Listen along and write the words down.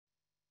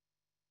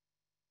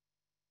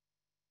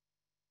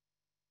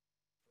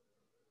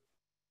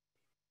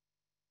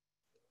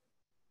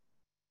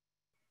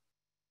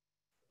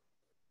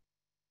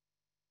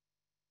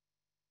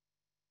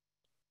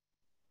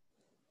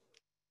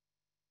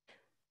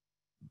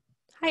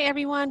Hi,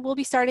 everyone. We'll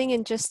be starting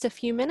in just a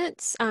few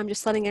minutes.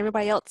 Just letting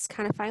everybody else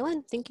kind of file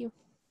in. Thank you.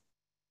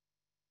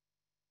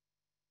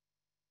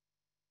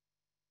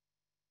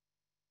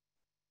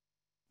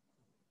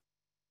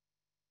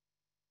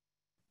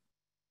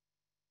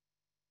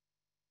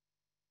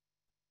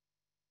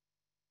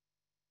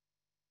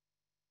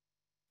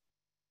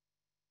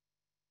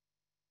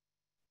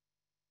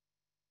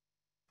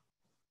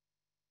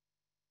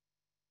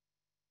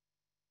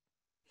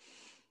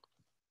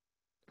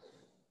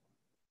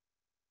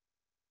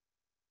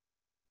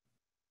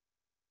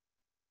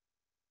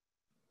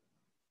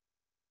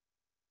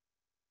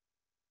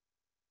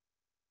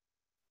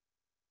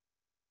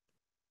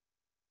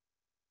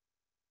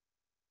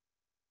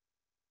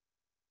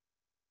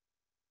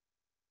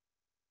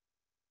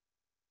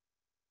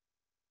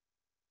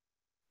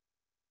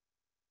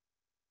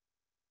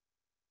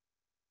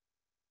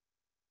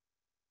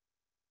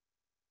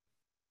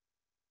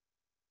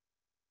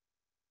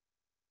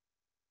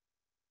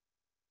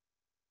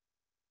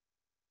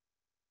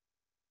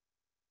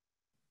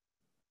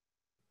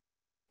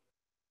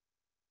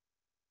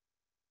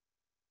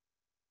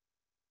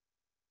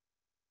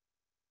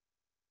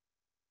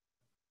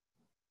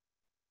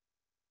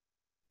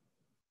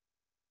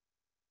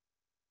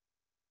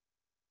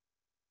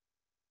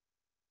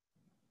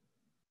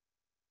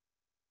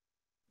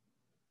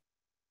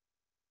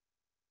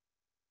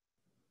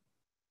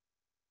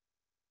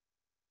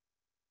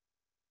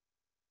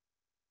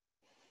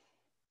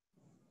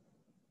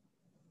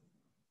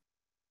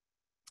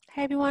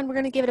 Hi, everyone. We're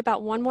going to give it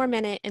about one more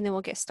minute and then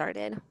we'll get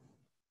started.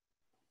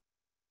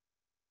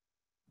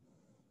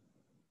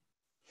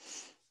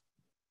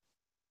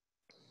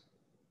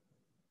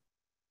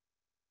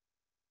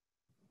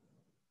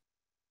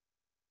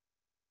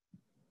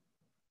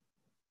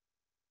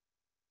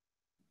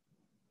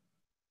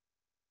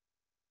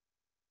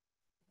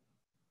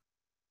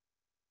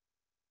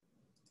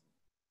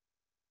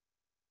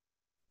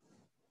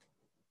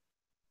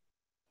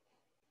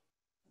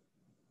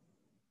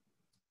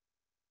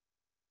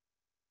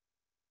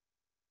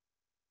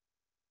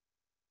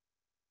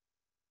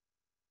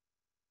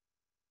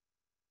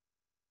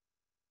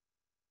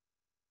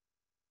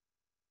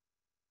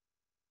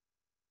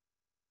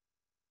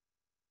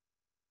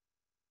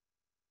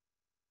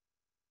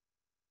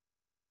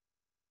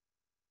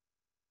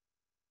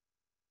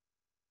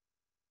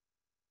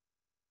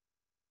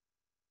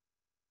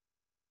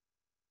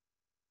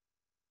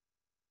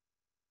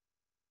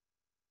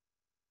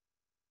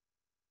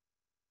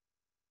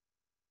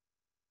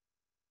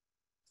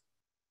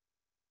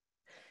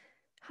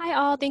 Hi,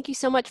 all. Thank you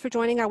so much for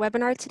joining our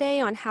webinar today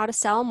on how to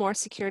sell more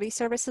security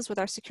services with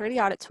our security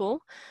audit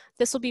tool.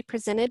 This will be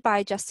presented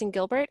by Justin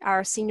Gilbert,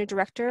 our Senior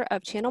Director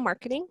of Channel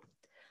Marketing.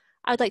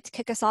 I would like to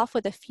kick us off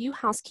with a few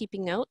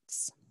housekeeping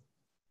notes.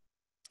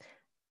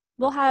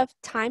 We'll have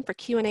time for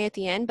Q&A at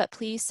the end, but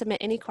please submit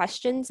any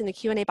questions in the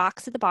Q&A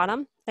box at the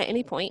bottom at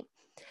any point.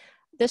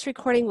 This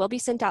recording will be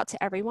sent out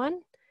to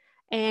everyone.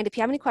 And if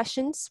you have any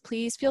questions,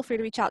 please feel free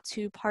to reach out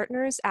to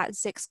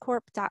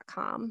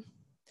partners@zixcorp.com.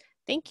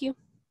 Thank you.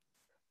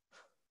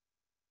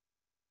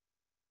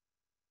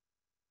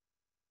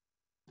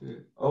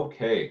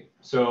 Okay,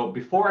 so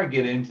before I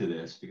get into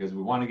this, because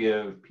we want to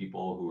give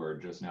people who are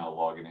just now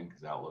logging in,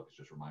 because Outlook is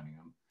just reminding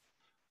them,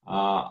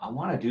 I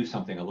want to do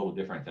something a little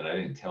different that I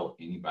didn't tell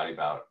anybody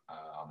about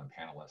on the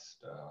panelist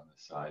on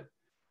this side.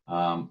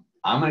 I'm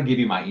going to give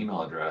you my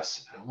email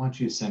address. I want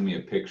you to send me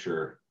a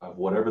picture of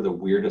whatever the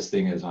weirdest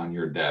thing is on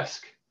your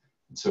desk.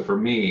 So for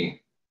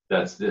me,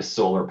 that's this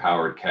solar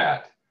powered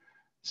cat.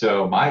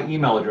 So my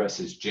email address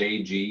is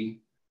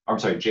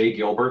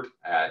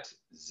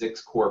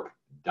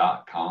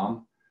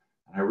jgilbert@zixcorp.com.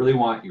 And I really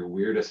want your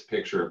weirdest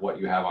picture of what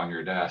you have on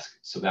your desk,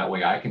 so that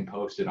way I can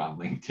post it on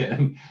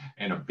LinkedIn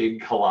and a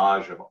big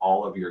collage of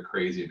all of your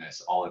craziness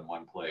all in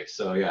one place.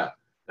 So yeah,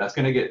 this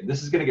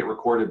is gonna get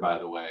recorded, by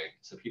the way,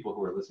 so people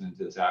who are listening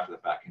to this after the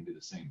fact can do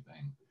the same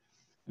thing.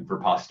 And for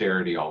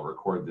posterity, I'll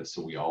record this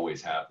so we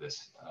always have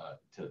this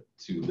to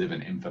live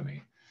in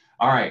infamy.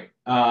 All right,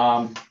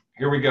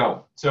 here we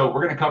go. So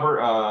we're gonna cover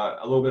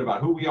a little bit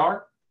about who we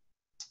are.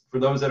 For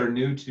those that are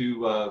new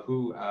to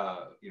who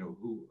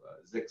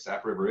Zix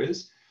AppRiver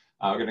is,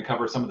 we're going to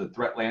cover some of the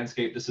threat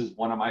landscape. This is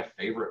one of my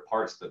favorite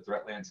parts. The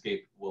threat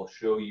landscape will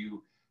show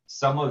you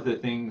some of the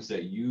things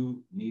that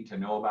you need to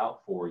know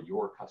about for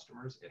your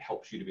customers. It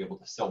helps you to be able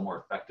to sell more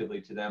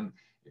effectively to them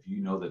if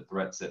you know the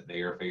threats that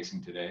they are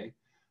facing today.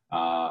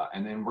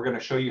 And then we're going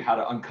to show you how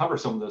to uncover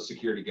some of those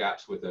security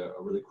gaps with a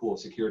really cool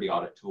security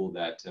audit tool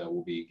that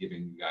we'll be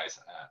giving you guys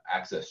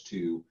access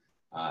to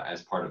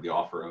as part of the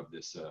offer of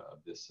this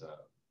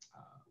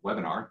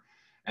webinar.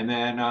 And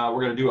then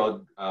we're going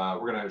to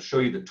show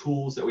you the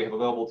tools that we have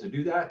available to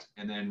do that,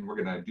 and then we're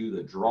going to do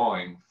the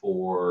drawing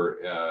for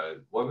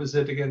what was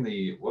it again?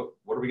 What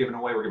are we giving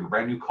away? We're giving a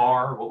brand new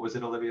car. What was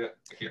it, Olivia?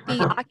 I can't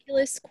remember. The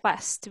Oculus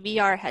Quest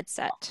VR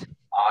headset.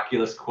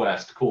 Oculus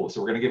Quest, cool.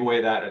 So we're going to give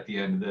away that at the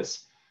end of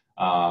this.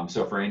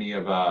 So for any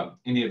of the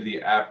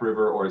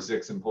AppRiver or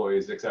Zix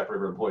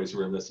AppRiver employees who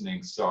are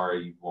listening,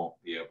 sorry, you won't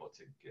be able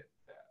to get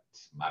that.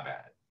 My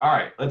bad. All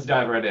right, let's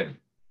dive right in.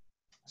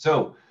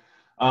 So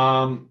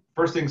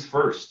first things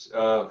first,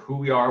 who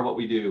we are, what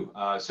we do.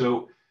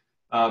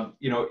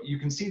 You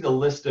can see the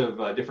list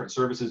of different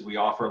services we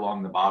offer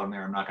along the bottom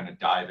there. I'm not going to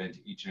dive into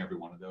each and every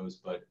one of those,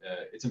 but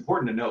it's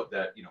important to note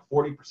that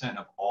 40%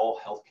 of all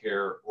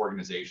healthcare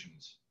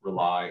organizations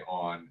rely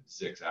on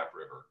Zix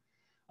AppRiver.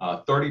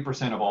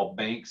 30% of all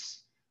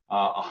banks,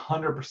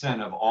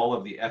 100% of all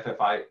of the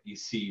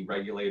FFIEC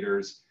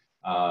regulators,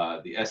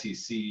 the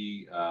SEC,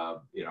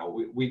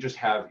 we just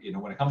have,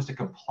 when it comes to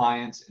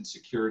compliance and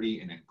security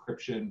and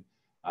encryption,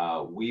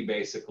 we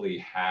basically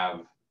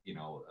have,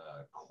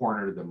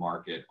 cornered the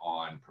market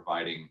on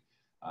providing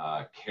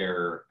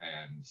care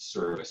and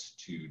service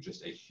to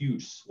just a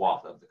huge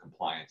swath of the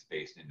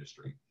compliance-based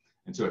industry.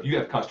 And so if you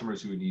have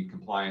customers who need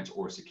compliance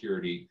or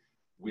security,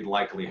 we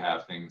likely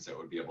have things that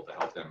would be able to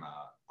help them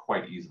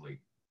quite easily.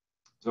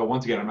 So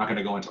once again, I'm not going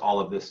to go into all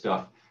of this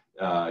stuff.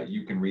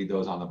 You can read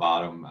those on the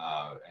bottom,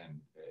 and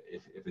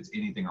if it's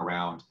anything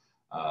around,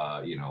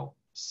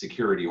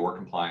 security or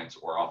compliance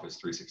or Office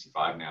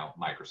 365 now,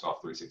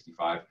 Microsoft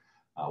 365,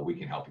 we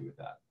can help you with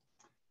that.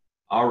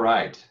 All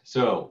right,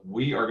 so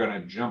we are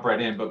going to jump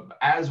right in, but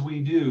as we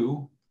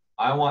do,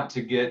 I want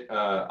to get,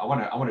 I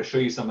want to show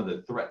you some of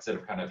the threats that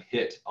have kind of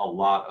hit a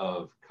lot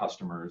of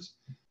customers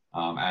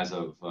as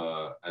of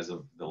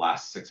the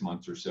last 6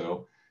 months or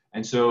so.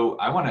 And so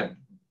I want to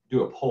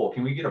do a poll.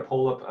 Can we get a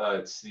poll up?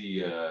 It's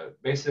the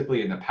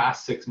basically in the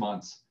past 6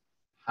 months,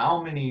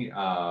 how many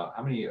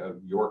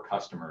of your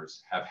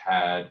customers have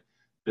had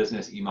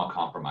business email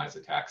compromise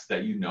attacks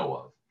that you know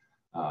of?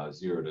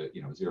 0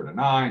 to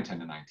 9, 10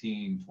 to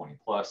 19, 20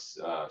 plus.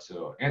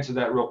 So answer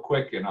that real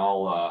quick, and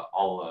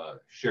I'll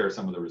share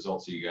some of the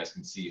results so you guys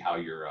can see how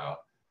your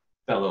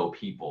fellow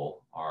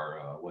people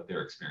are what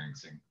they're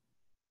experiencing.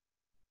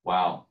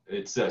 Wow,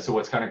 it's so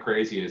what's kind of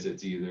crazy is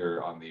it's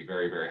either on the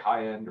very, very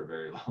high end or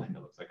very low end.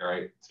 It looks like, all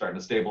right, it's starting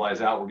to stabilize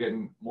out. We're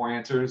getting more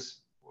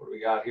answers. What do we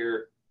got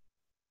here?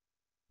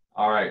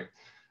 All right.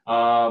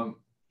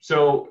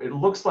 So it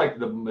looks like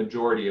the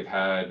majority have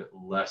had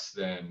less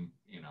than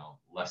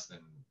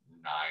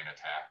 9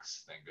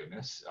 attacks, thank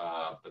goodness.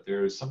 But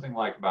there's something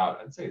like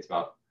I'd say it's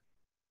about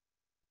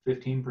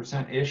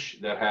 15%-ish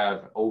that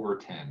have over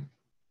 10.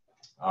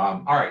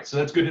 All right, so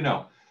that's good to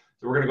know.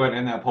 So we're going to go ahead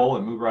and end that poll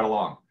and move right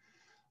along.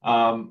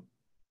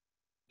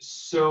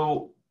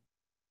 So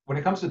when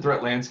it comes to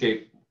threat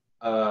landscape,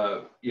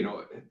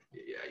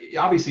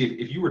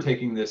 obviously if you were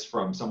taking this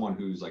from someone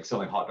who's like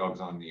selling hot dogs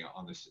on the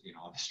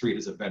street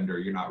as a vendor,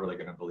 you're not really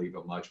going to believe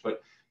it much.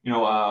 But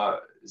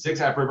Zix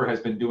AppRiver has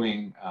been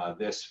doing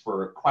this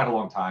for quite a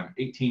long time,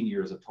 18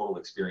 years of total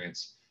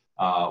experience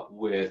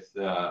with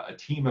a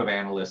team of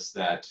analysts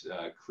that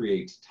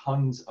create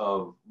tons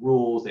of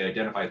rules. They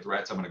identify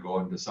threats. I'm going to go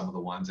into some of the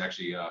ones.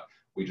 Actually,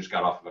 we just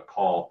got off of a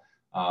call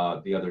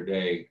the other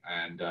day,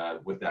 and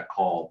with that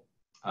call,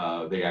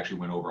 they actually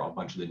went over a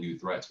bunch of the new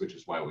threats, which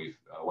is why we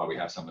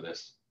have some of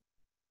this.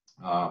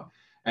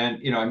 And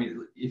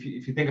if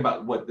you think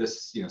about what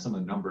this, some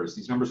of the numbers,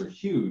 these numbers are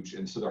huge,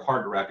 and so they're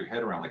hard to wrap your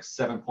head around. Like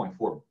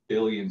 7.4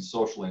 billion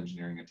social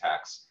engineering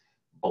attacks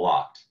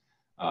blocked,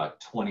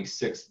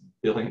 $26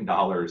 billion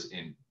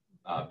in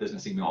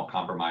business email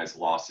compromise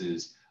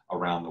losses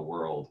around the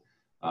world.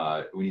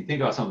 When you think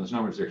about some of those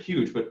numbers, they're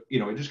huge, but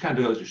it just kind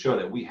of goes to show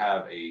that we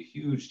have a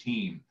huge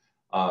team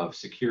of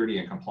security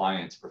and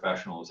compliance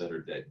professionals that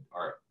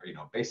are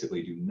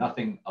basically do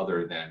nothing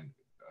other than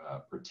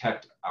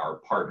protect our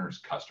partners'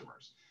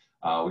 customers.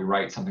 We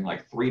write something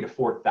like 3,000 to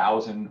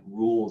 4,000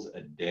 rules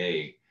a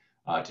day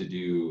to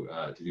do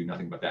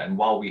nothing but that. And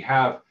while we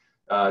have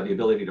the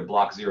ability to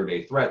block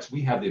zero-day threats,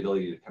 we have the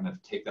ability to kind of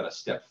take that a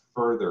step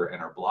further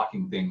and are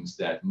blocking things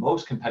that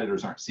most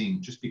competitors aren't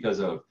seeing just because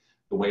of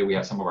the way we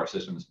have some of our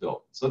systems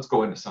built. So let's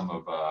go into some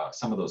of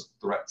those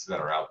threats that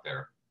are out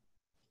there.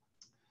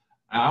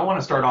 And I want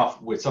to start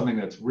off with something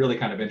that's really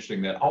kind of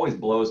interesting that always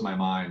blows my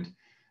mind.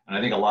 And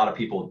I think a lot of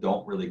people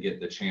don't really get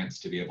the chance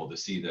to be able to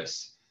see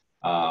this,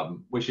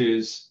 which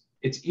is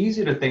it's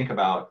easy to think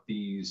about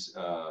these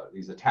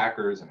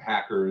attackers and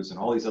hackers and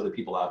all these other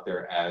people out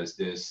there as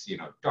this,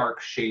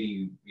 dark,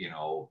 shady,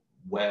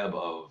 web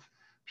of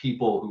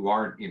people who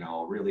aren't,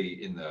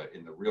 really in the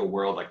real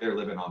world, like they're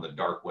living on the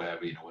dark web,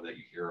 that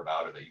you hear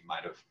about or that you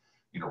might have,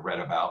 read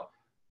about.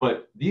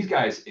 But these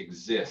guys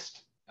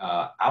exist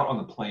out on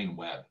the plain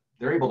web.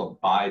 They're able to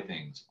buy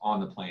things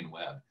on the plain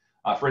web.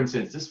 For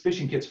instance, this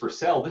phishing kit's for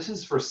sale. This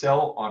is for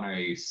sale on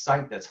a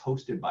site that's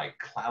hosted by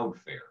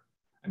Cloudflare.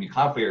 I mean,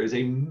 Cloudflare is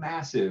a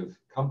massive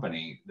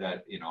company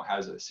that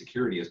has a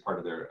security as part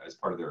of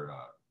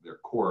their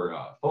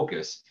core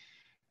focus,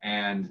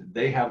 and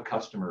they have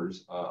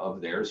customers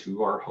of theirs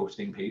who are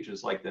hosting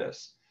pages like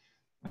this.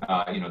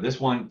 This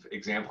one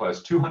example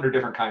has 200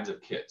 different kinds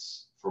of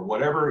kits for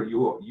whatever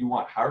you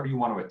want, however you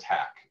want to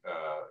attack,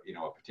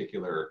 a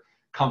particular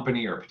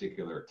company or a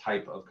particular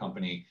type of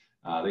company.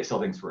 They sell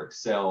things for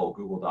Excel,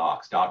 Google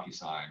Docs,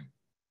 DocuSign.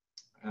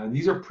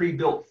 These are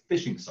pre-built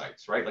phishing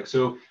sites, right? Like,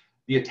 so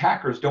the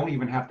attackers don't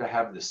even have to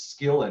have the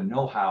skill and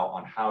know-how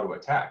on how to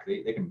attack.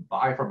 They can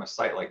buy from a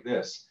site like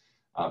this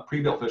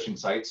Pre-built phishing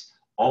sites,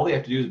 all they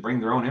have to do is bring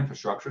their own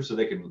infrastructure so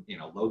they can,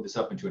 load this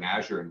up into an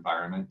Azure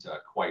environment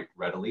quite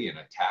readily and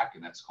attack.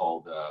 And that's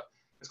called,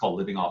 it's called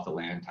living off the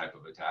land type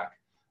of attack,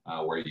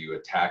 where you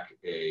attack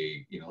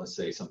let's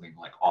say something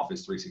like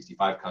Office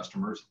 365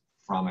 customers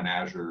from an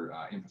Azure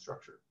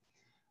infrastructure.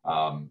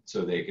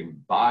 So they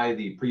can buy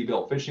the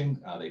pre-built phishing,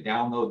 they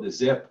download the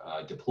zip,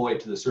 deploy it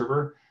to the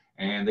server,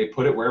 and they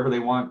put it wherever they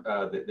want.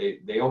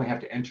 They only have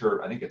to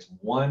enter, I think it's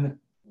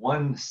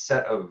one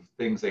set of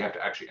things they have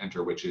to actually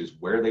enter, which is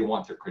where they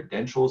want their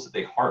credentials that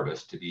they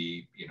harvest to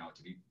be,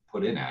 to be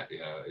put in at,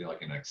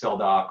 like in an Excel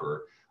doc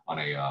or on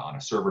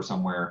a server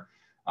somewhere.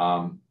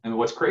 And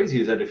what's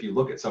crazy is that if you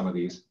look at some of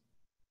these,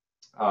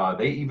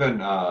 they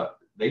even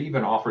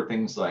offer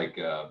things like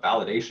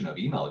validation of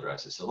email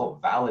addresses. So they'll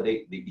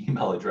validate the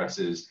email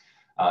addresses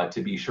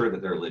to be sure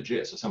that they're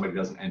legit. So somebody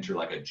doesn't enter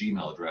like a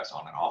Gmail address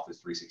on an Office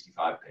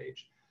 365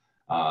 page.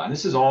 And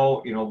this is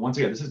all, once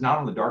again, this is not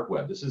on the dark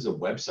web. This is a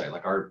website.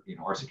 Like our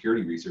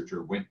security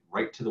researcher went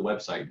right to the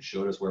website and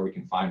showed us where we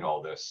can find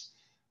all this.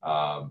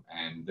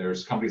 And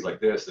there's companies like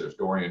this, there's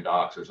Dorian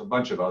Docs, there's a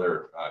bunch of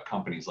other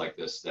companies like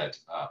this that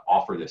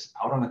offer this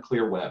out on a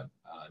clear web.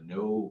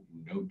 No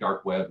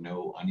dark web,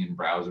 no onion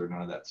browser,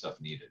 none of that stuff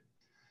needed.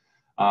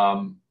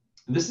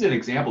 This is an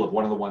example of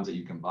one of the ones that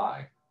you can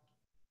buy.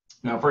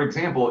 Now, for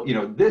example,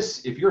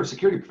 this, if you're a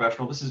security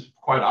professional, this is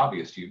quite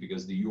obvious to you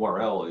because the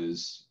URL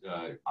is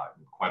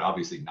quite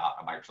obviously not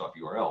a Microsoft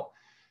URL.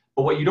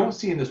 But what you don't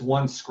see in this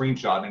one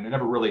screenshot, and it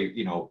never really,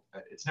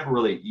 it's never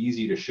really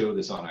easy to show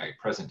this on a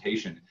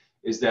presentation,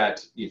 is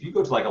that if you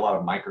go to like a lot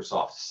of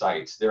Microsoft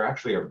sites, there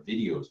actually are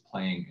videos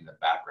playing in the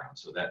background.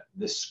 So that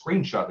this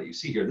screenshot that you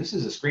see here, this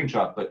is a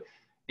screenshot, but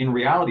in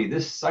reality,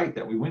 this site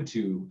that we went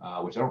to,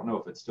 which I don't know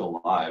if it's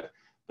still live,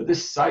 but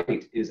this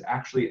site is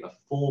actually a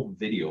full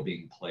video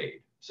being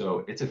played.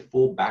 So it's a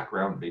full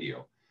background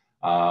video.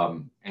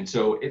 And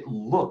so it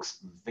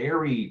looks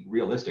very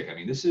realistic. I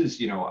mean, this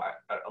is, a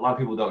lot of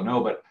people don't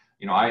know, but,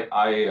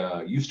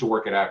 I used to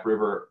work at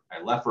AppRiver.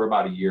 I left for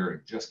about a year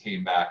and just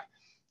came back.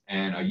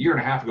 And a year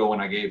and a half ago,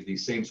 when I gave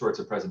these same sorts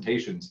of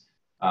presentations,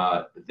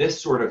 this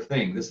sort of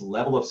thing, this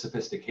level of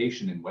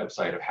sophistication in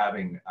website of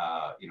having,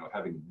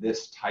 having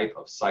this type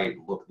of site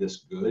look this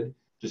good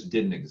just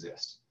didn't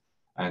exist.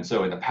 And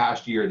so in the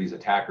past year, these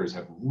attackers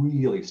have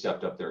really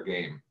stepped up their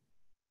game.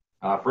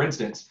 For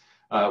instance,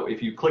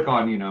 if you click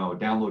on,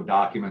 download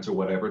documents or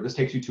whatever, this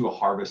takes you to a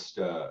harvest,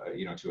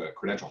 to a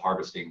credential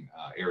harvesting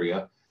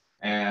area.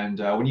 And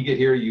when you get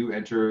here, you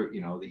enter,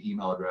 the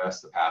email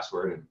address, the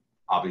password, and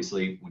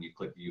obviously when you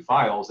click view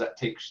files, that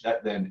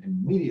then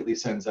immediately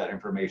sends that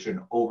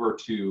information over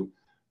to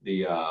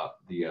the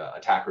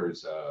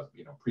attacker's,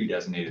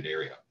 pre-designated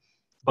area.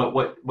 But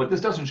what this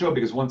doesn't show,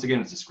 because once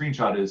again, it's a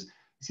screenshot, is you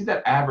see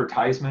that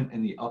advertisement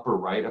in the upper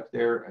right up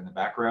there in the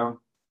background?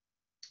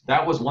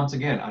 That was, once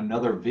again,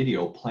 another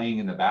video playing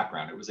in the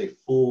background. It was a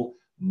full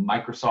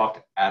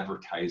Microsoft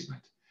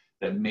advertisement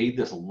that made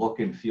this look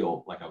and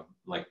feel like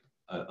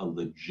a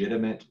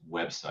legitimate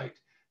website.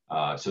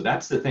 So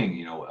that's the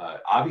thing,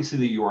 obviously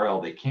the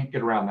URL, they can't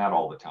get around that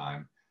all the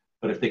time.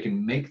 But if they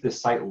can make the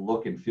site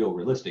look and feel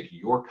realistic,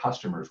 your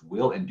customers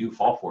will and do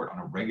fall for it on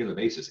a regular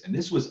basis. And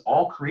this was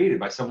all created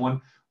by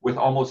someone with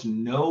almost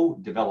no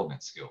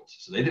development skills.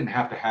 So they didn't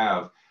have to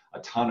have a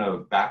ton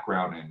of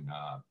background in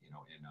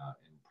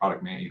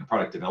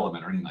product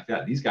development or anything like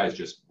that. These guys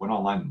just went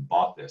online and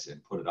bought this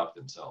and put it up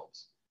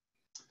themselves.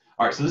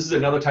 All right, so this is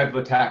another type of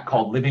attack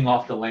called living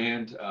off the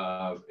land,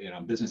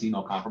 business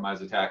email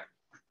compromise attack.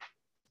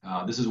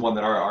 This is one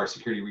that our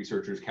security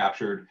researchers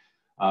captured.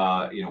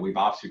 We've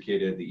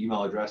obfuscated the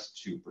email address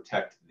to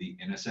protect the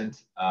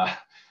innocent.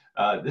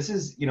 This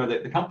is,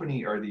 the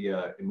company, or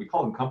and we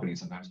call them companies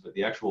sometimes, but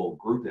the actual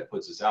group that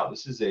puts this out,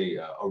 this is a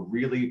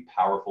really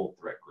powerful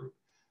threat group.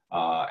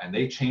 And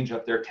they change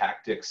up their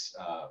tactics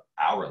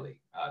hourly.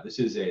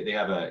 They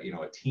have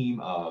a team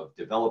of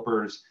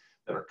developers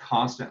that are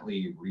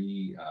constantly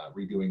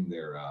redoing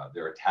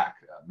their attack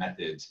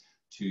methods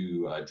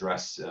to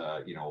address,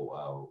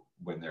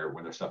 when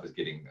their stuff is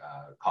getting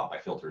caught by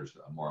filters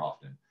more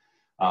often.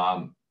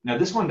 Now,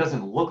 this one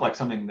doesn't look like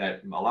something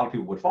that a lot of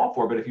people would fall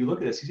for, but if you look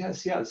at this, you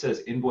see how it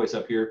says invoice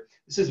up here?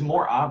 This is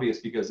more obvious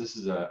because this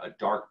is a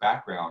dark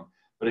background.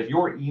 But if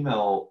your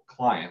email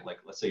client, like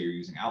let's say you're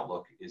using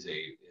Outlook,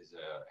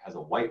 has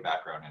a white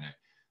background in it,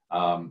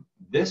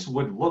 this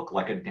would look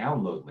like a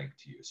download link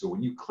to you. So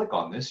when you click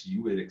on this,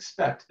 you would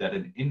expect that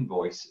an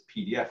invoice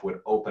PDF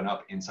would open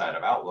up inside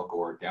of Outlook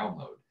or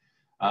download.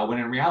 When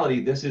in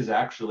reality, this is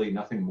actually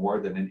nothing more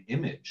than an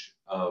image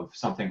of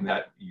something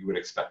that you would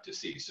expect to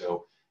see.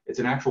 So it's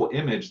an actual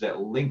image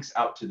that links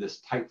out to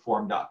this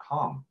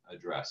typeform.com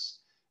address.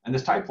 And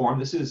this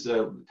Typeform,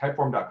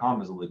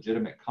 typeform.com is a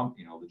legitimate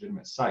company,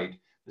 legitimate site.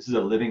 This is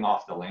a living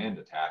off the land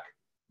attack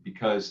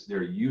because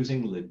they're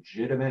using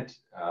legitimate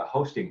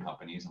hosting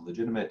companies and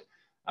legitimate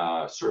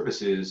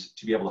services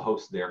to be able to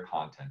host their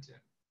content in.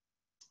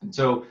 And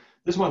so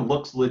this one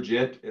looks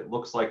legit. It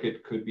looks like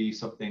it could be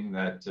something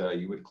that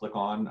you would click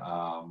on.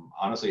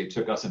 Honestly, it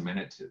took us a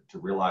minute to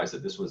realize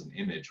that this was an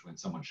image when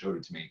someone showed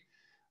it to me.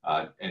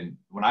 And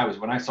when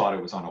I saw it,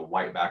 it was on a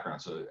white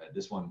background. So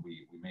this one,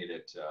 we made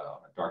it on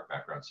a dark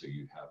background, so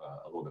you have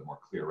a little bit more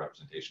clear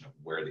representation of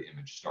where the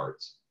image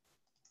starts.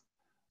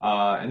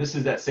 And this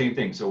is that same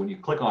thing. So when you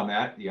click on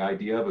that, the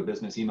idea of a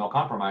business email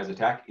compromise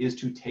attack is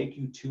to take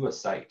you to a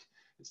site.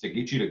 It's to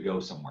get you to go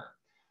somewhere.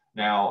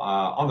 Now,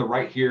 on the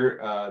right here,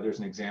 there's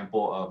an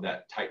example of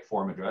that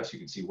Typeform address. You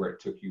can see where it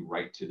took you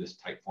right to this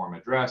Typeform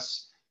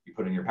address. You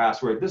put in your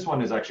password. This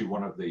one is actually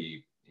one of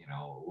the,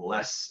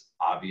 less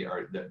obvious,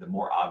 or the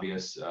more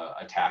obvious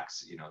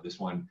attacks. This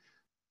one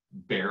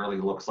barely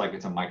looks like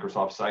it's a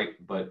Microsoft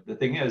site, but the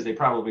thing is, they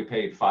probably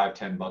paid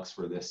 $5-10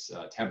 for this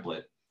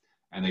template,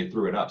 and they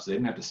threw it up. So they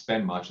didn't have to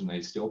spend much, and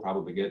they still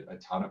probably get a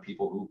ton of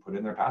people who put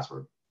in their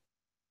password.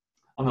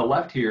 On the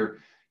left here,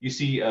 you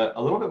see a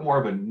little bit more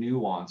of a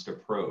nuanced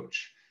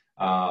approach.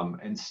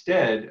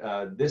 Instead,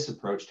 this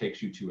approach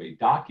takes you to a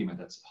document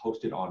that's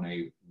hosted on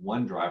a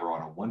OneDrive or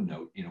on a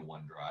OneNote in a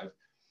OneDrive.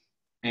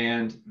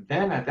 And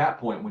then at that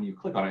point, when you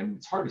click on it, and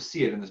it's hard to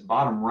see it in this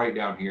bottom right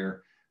down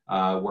here,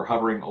 we're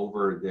hovering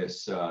over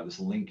this, this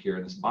link here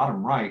in this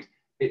bottom right,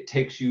 it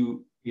takes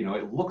you,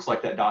 it looks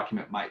like that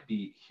document might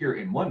be here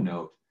in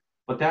OneNote,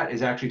 but that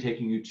is actually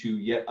taking you to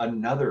yet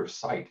another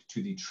site,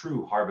 to the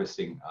true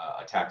harvesting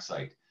attack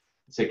site.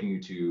 It's taking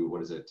you to,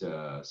 what is it,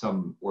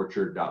 some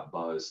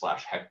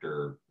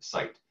orchard.buzz/Hector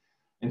site.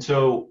 And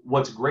so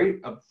what's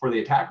great for the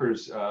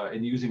attackers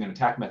in using an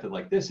attack method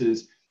like this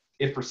is,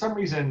 if for some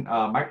reason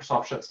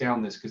Microsoft shuts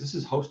down this, because this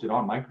is hosted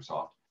on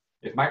Microsoft,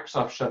 if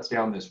Microsoft shuts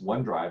down this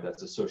OneDrive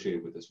that's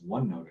associated with this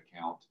OneNote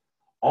account,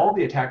 all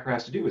the attacker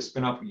has to do is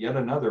spin up yet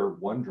another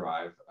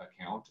OneDrive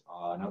account,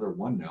 another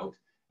OneNote,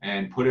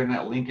 and put in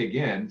that link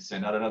again,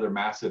 send out another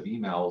massive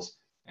emails,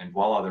 and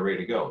voila, they're ready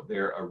to go.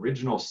 Their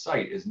original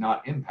site is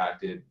not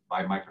impacted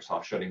by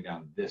Microsoft shutting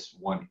down this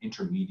one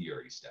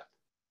intermediary step.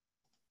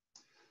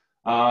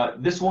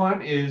 This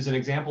one is an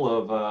example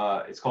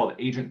of, it's called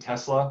Agent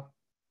Tesla.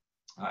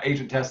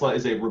 Agent Tesla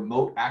is a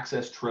remote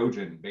access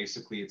Trojan.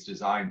 Basically, it's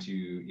designed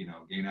to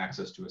gain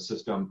access to a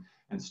system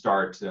and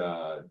start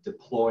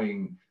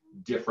deploying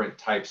different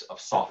types of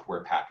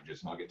software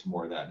packages. And I'll get to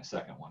more of that in a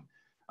second.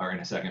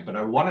 But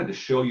I wanted to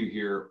show you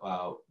here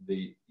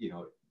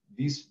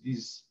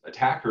these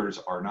attackers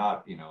are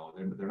not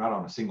they're not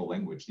on a single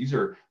language. These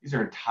are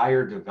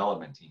entire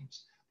development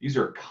teams. These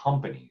are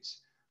companies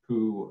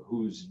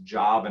whose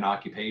job and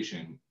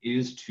occupation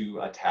is to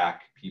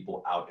attack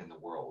people out in the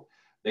world.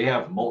 They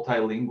have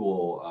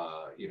multilingual,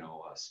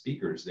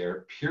 speakers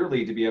there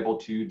purely to be able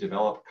to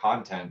develop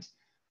content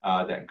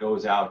that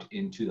goes out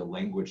into the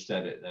language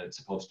that it's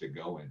supposed to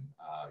go in.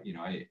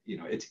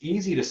 It's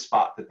easy to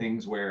spot the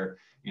things where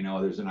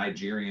there's a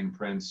Nigerian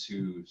prince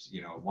who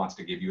wants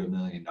to give you $1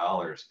 million,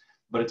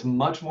 but it's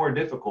much more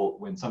difficult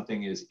when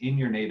something is in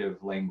your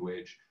native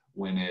language,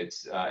 when it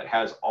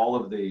has all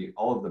of the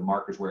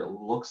markers where it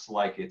looks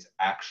like it's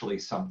actually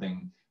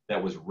something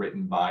that was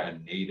written by a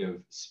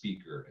native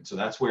speaker. And so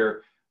that's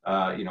where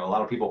a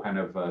lot of people kind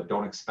of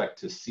don't expect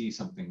to see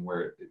something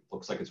where it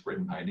looks like it's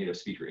written by a native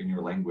speaker in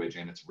your language,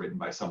 and it's written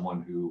by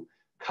someone who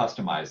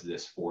customized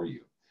this for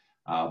you.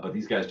 But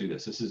these guys do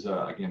this. This is,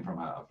 again, from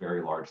a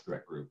very large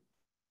threat group.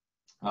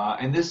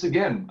 And this,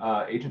 again,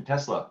 Agent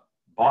Tesla,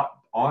 bought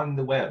on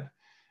the web.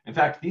 In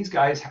fact, these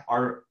guys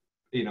are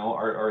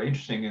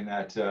interesting in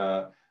that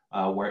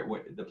where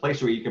the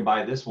place where you can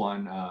buy this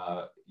one,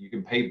 you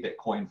can pay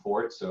Bitcoin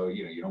for it, so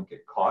you don't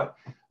get caught.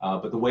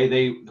 But the way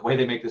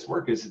they make this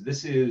work is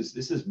this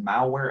is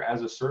malware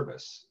as a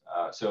service.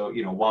 So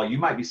while you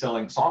might be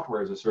selling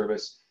software as a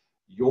service,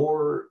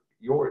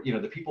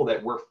 the people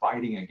that we're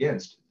fighting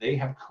against, they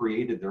have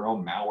created their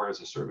own malware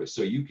as a service.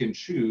 So you can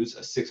choose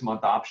a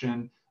 6-month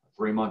option,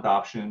 a 3-month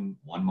option,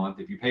 1 month.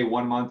 If you pay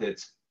 1 month,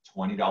 it's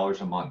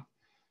 $20 a month.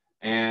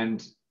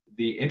 And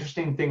the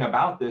interesting thing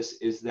about this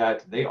is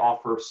that they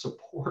offer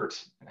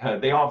support.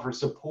 They offer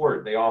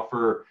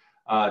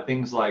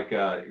things like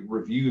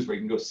reviews where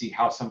you can go see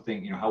how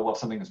how well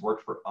something has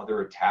worked for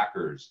other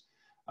attackers.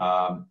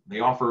 They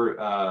offer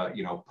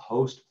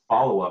post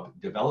follow-up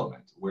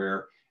development,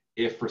 where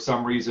if for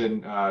some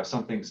reason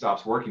something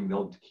stops working,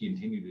 they'll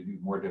continue to do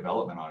more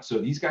development on it. So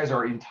these guys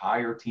are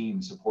entire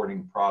teams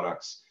supporting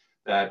products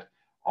that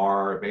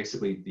are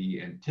basically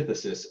the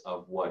antithesis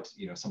of what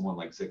someone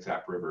like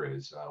AppRiver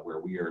is, where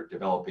we are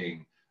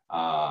developing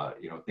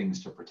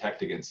things to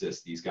protect against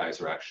this. These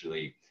guys are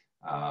actually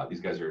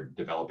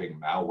developing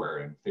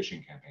malware and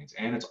phishing campaigns,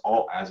 and it's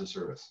all as a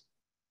service.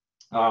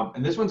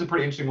 And this one's a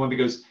pretty interesting one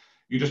because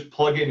you just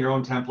plug in your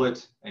own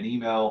template, an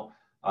email,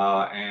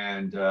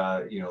 and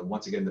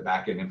once again the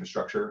backend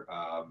infrastructure.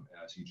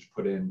 So you just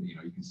put in, you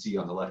can see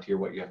on the left here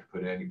what you have to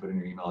put in. You put in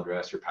your email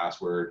address, your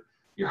password,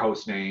 your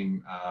host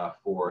name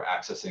for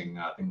accessing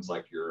things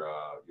like your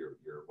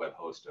web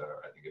host,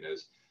 I think it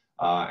is,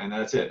 and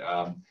that's it.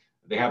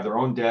 They have their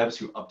own devs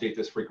who update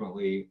this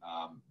frequently.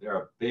 They're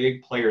a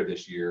big player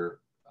this year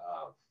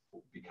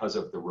because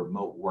of the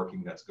remote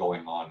working that's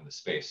going on in the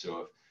space. So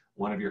if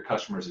one of your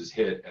customers is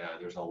hit,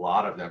 there's a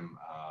lot of them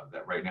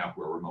that right now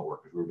who are remote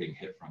workers who are being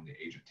hit from the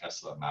Agent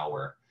Tesla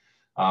malware.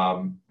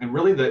 And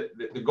really the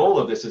goal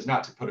of this is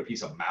not to put a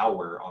piece of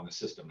malware on the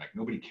system. Like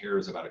nobody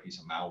cares about a piece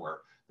of malware.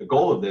 The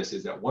goal of this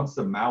is that once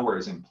the malware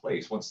is in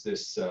place, once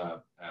this is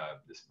an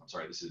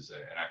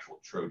actual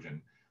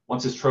Trojan.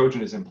 Once this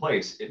Trojan is in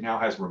place, it now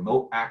has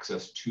remote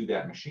access to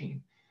that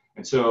machine.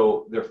 And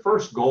so their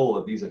first goal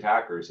of these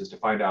attackers is to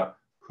find out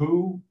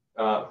who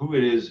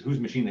it is, whose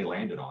machine they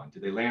landed on.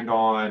 Did they land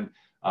on,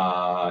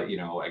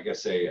 I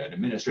guess an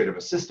administrative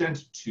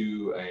assistant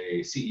to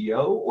a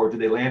CEO, or did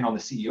they land on the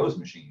CEO's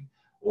machine,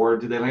 or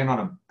did they land on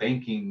a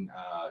banking,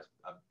 a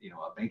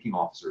banking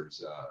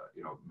officer's,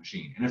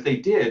 machine? And if they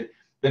did,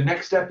 the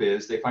next step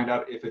is they find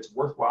out if it's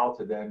worthwhile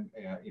to then,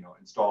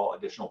 install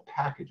additional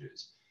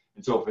packages.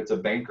 And so if it's a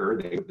banker,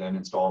 they would then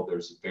install,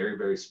 there's very,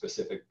 very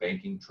specific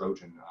banking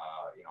Trojan,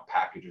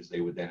 packages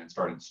they would then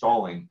start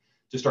installing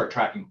to start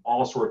tracking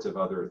all sorts of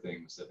other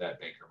things that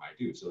banker might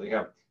do. So they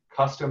have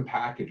custom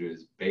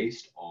packages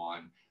based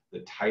on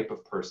the type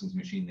of person's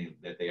machine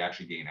that they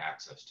actually gain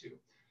access to.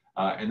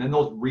 And then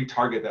they'll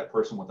retarget that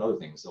person with other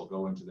things. They'll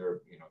go into their,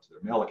 to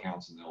their mail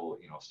accounts, and they'll,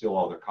 steal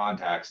all their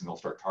contacts, and they'll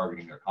start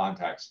targeting their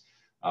contacts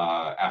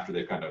after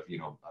they've kind of,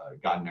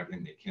 gotten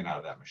everything they can out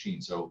of that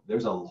machine. So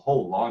there's a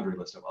whole laundry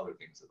list of other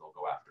things that they'll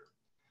go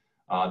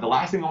after. The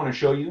last thing I want to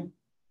show you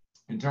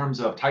in terms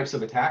of types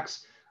of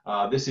attacks,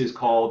 this is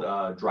called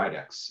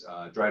Dridex.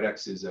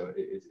 Dridex is a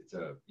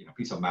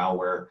piece of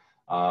malware.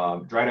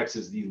 Dridex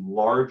is the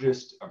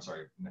largest,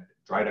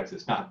 Dridex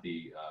is not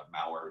the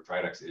malware.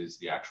 Dridex is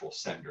the actual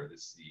sender.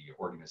 This is the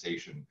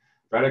organization.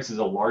 Dridex is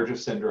the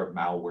largest sender of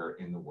malware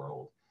in the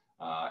world.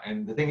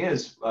 And the thing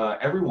is,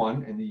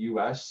 everyone in the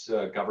US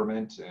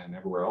government and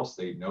everywhere else,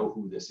 they know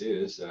who this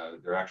is.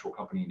 Their actual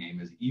company name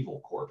is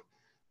Evil Corp.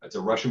 It's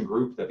a Russian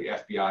group that the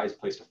FBI has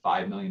placed a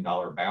 $5 million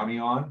bounty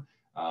on.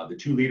 The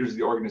two leaders of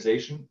the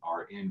organization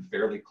are in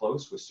fairly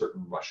close with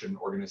certain Russian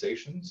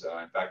organizations.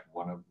 In fact,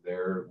 one of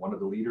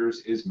the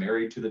leaders is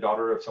married to the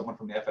daughter of someone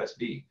from the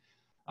FSB.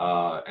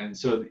 And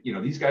so,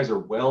 these guys are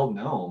well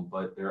known,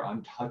 but they're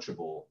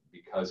untouchable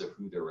because of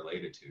who they're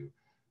related to.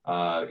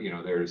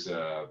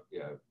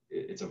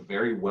 It's a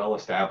very well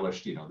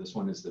established, this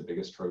one is the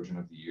biggest Trojan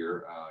of the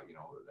year,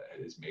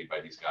 that is made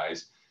by these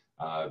guys.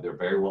 They're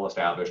very well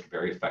established,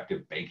 very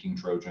effective banking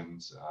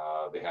Trojans.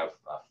 They have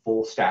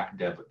full stack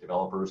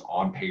developers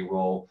on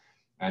payroll,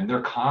 and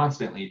they're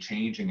constantly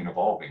changing and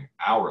evolving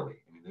hourly.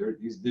 I mean,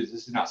 this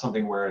is not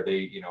something where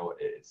they,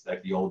 it's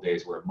like the old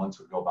days where months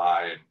would go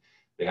by and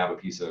they have a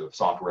piece of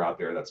software out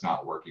there that's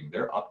not working.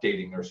 They're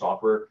updating their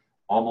software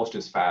almost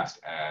as fast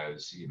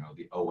as,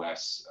 the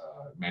OS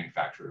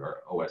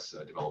manufacturer or OS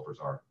developers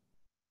are.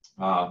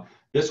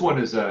 This one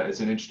is an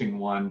interesting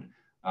one.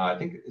 I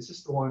think, is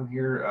this the one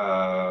here?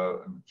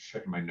 I'm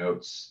checking my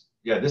notes.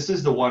 Yeah, this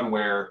is the one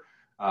where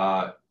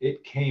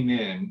it came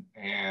in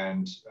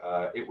and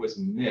it was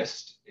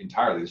missed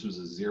entirely. This was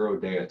a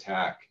 0-day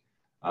attack.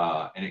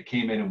 And it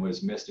came in and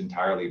was missed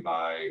entirely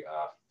by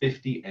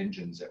 50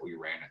 engines that we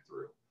ran it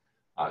through.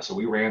 So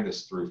we ran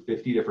this through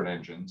 50 different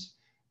engines,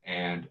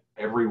 and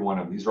every one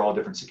of these are all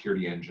different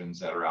security engines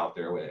that are out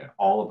there, and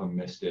all of them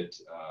missed it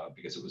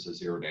because it was a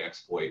 0-day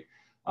exploit.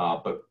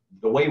 But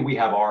the way we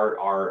have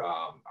our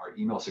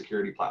email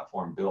security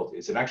platform built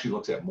is it actually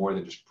looks at more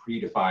than just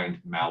predefined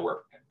malware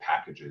and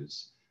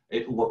packages.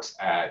 It looks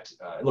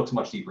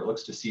much deeper. It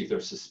looks to see if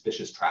there's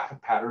suspicious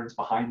traffic patterns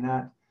behind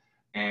that.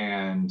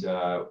 And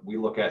we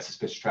look at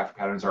suspicious traffic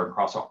patterns are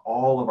across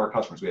all of our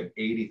customers. We have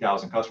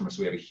 80,000 customers,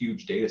 so we have a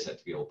huge data set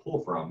to be able to pull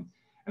from.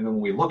 And then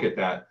when we look at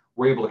that,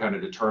 we're able to kind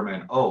of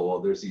determine, oh, well,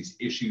 there's these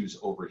issues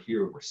over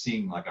here. We're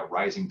seeing like a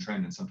rising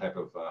trend in some type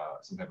of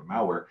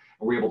malware,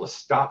 and we're able to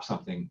stop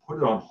something, put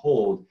it on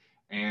hold,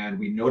 and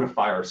we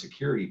notify our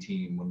security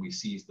team when we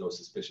see those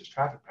suspicious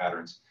traffic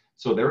patterns.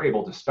 So they're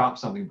able to stop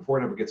something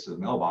before it ever gets to the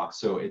mailbox.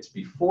 So it's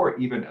before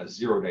even a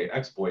 0-day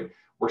exploit.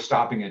 We're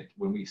stopping it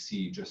when we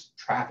see just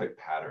traffic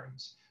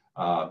patterns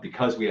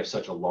because we have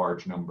such a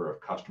large number of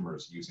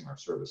customers using our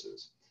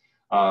services.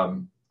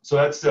 So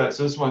that's so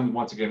this one,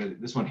 once again,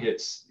 this one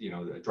hits, the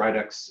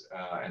Dridex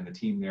and the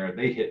team there,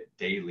 they hit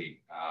daily,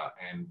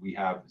 and we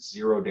have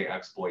 0-day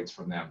exploits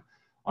from them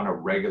on a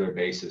regular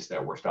basis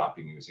that we're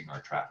stopping using our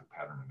traffic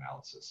pattern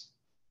analysis.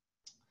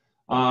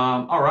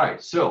 All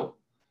right, so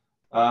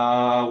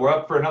we're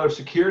up for another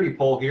security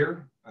poll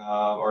here,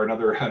 or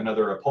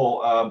another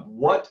poll.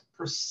 What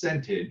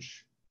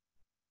percentage?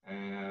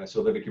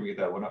 So Libby, can we get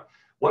that one up?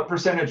 What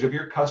percentage of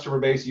your customer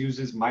base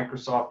uses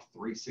Microsoft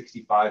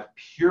 365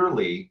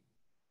 purely?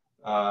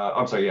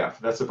 I'm sorry, yeah,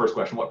 that's the first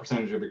question. What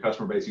percentage of your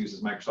customer base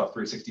uses Microsoft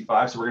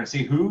 365? So we're going to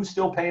see who's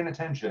still paying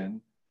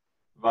attention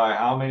by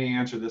how many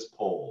answer this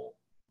poll.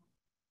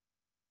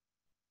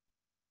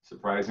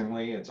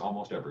 Surprisingly, it's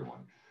almost everyone.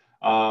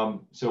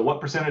 So what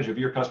percentage of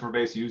your customer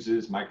base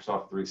uses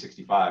Microsoft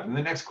 365? And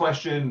the next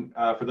question,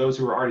 for those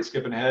who are already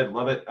skipping ahead,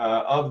 love it.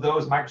 Of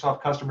those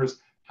Microsoft customers,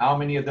 how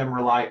many of them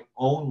rely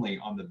only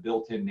on the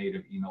built-in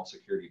native email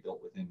security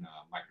built within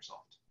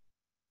Microsoft?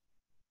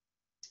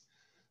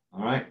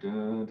 All right.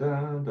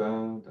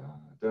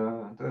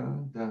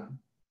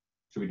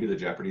 Should we do the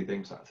Jeopardy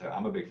thing? So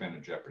I'm a big fan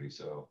of Jeopardy,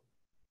 so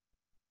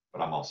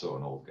but I'm also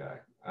an old guy.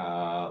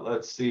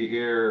 Let's see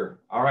here.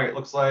 All right,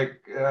 looks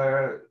like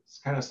it's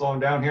kind of slowing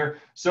down here.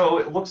 So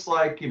it looks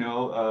like,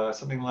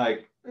 something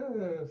like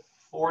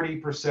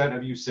 40%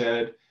 of you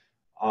said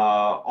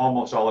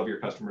almost all of your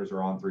customers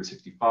are on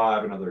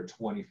 365. Another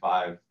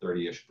 25,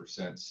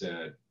 30-ish%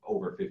 said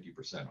over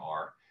 50%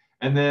 are.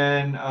 And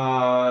then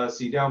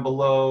see down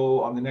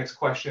below on the next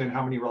question,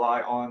 how many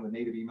rely on the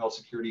native email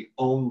security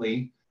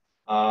only?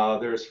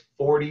 There's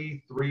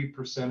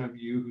 43% of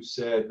you who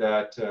said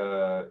that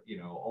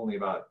only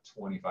about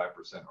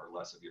 25% or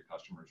less of your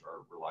customers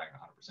are relying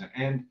 100%,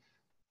 and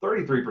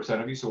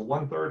 33% of you, so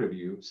 1/3 of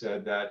you,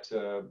 said that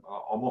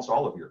almost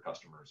all of your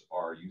customers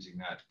are using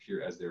that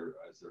as their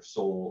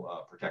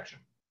sole protection.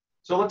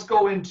 So let's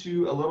go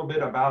into a little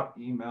bit about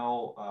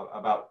email,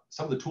 about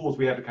some of the tools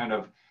we have to kind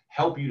of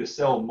help you to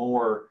sell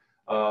more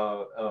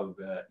of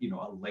a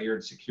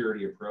layered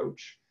security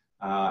approach,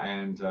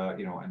 and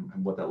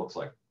what that looks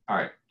like. All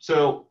right,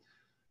 so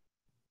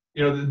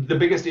the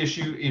biggest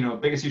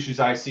issues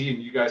I see,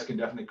 and you guys can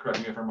definitely correct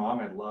me if I'm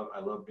wrong. I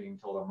love being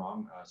told I'm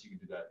wrong, so you can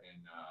do that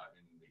in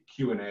the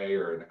Q&A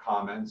or in the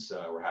comments.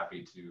 We're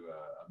happy to,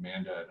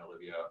 Amanda and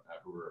Olivia,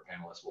 who are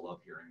panelists, will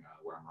love hearing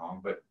where I'm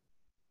wrong. But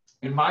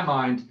in my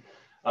mind,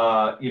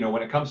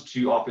 when it comes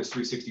to Office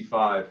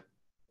 365,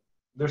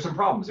 there's some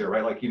problems there,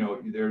 right? Like,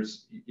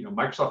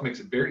 Microsoft makes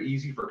it very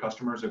easy for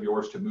customers of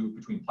yours to move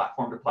between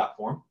platform to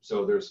platform.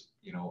 So there's,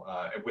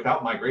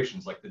 without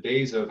migrations, like the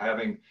days of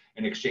having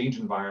an Exchange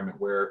environment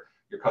where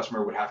your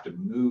customer would have to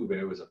move and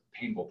it was a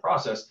painful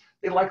process,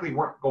 they likely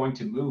weren't going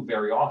to move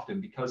very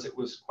often because it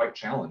was quite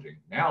challenging.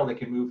 Now they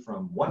can move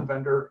from one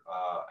vendor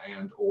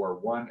or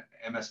one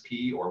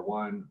MSP or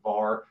one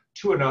VAR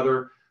to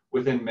another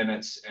within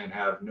minutes and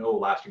have no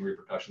lasting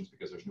repercussions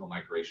because there's no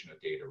migration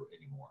of data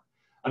anymore.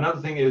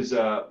 Another thing is,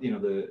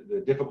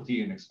 the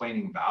difficulty in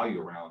explaining value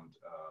around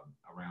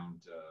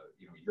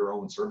your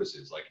own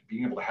services, like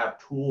being able to have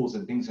tools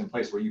and things in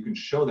place where you can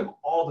show them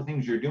all the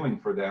things you're doing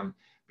for them.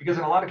 Because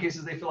in a lot of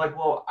cases, they feel like,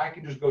 well, I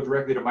can just go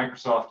directly to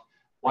Microsoft.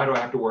 Why do I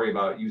have to worry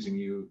about using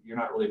you? You're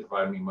not really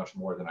providing me much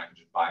more than I can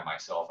just buy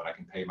myself, and I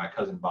can pay my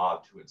cousin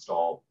Bob to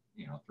install,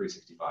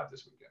 365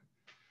 this weekend.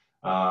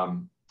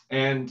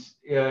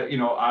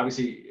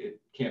 Obviously,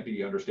 it can't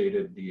be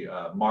understated, the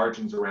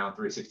margins around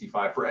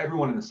 365 for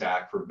everyone in the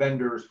stack, for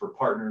vendors, for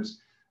partners,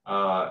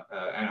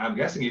 and I'm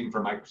guessing even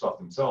for Microsoft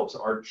themselves,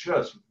 are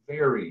just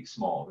very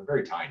small. They're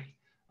very tiny.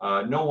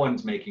 No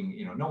one's making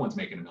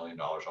 $1 million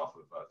off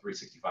of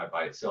 365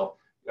 by itself.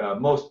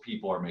 Most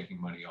people are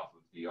making money off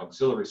of the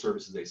auxiliary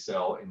services they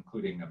sell,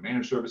 including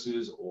managed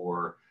services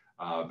or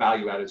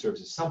value-added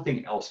services,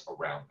 something else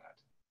around that.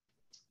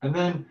 And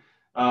then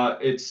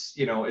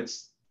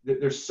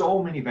there's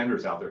so many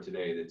vendors out there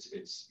today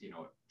that's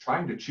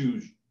trying to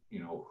choose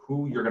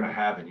who you're going to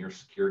have in your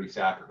security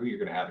stack or who you're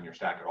going to have in your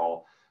stack at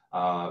all.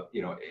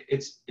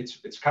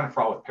 It's kind of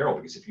fraught with peril,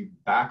 because if you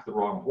back the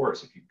wrong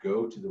horse, if you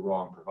go to the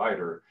wrong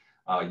provider,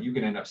 you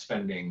can end up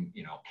spending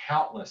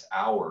countless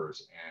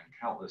hours and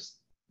countless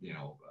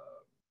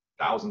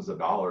thousands of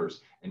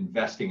dollars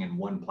investing in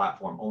one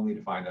platform, only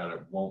to find out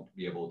it won't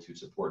be able to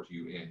support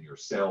you in your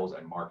sales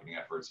and marketing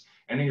efforts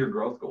and in your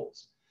growth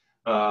goals.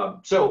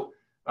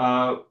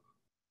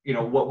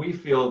 What we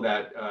feel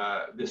that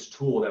this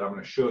tool that I'm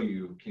going to show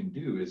you can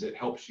do is it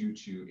helps you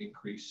to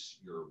increase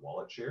your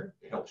wallet share.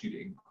 It helps you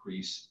to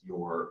increase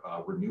your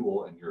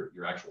renewal and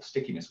your actual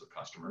stickiness with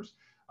customers,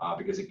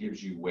 because it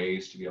gives you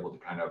ways to be able to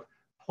kind of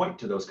point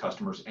to those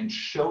customers and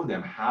show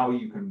them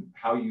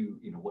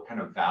what kind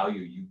of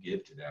value you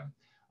give to them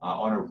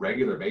on a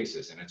regular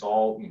basis, and it's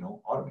all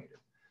automated.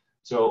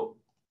 So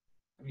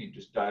let me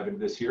just dive into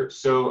this here.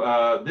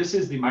 So this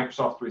is the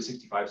Microsoft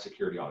 365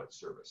 Security Audit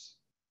Service.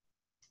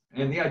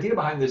 And the idea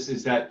behind this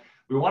is that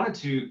we wanted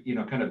to,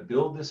 kind of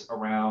build this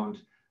around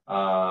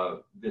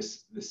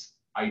this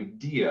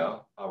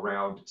idea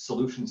around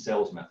solution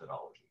sales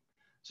methodology.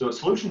 So a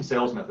solution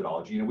sales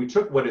methodology, we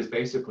took what is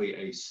basically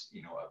a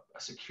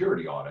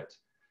security audit,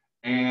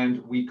 and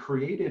we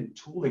created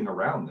tooling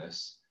around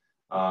this.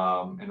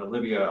 And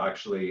Olivia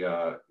actually,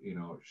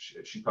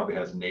 she probably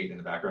has Nate in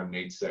the background.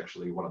 Nate's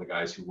actually one of the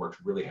guys who worked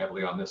really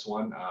heavily on this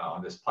one,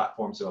 on this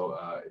platform. So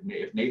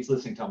if Nate's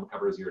listening, tell him to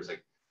cover his ears.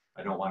 Like,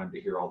 I don't want him to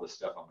hear all this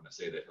stuff I'm going to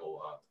say that he'll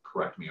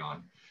correct me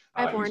on.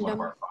 I've warned he's one him.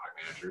 of our product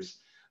managers.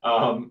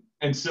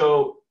 And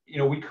so,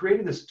 we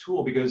created this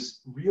tool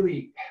because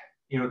really,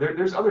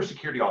 there's other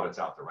security audits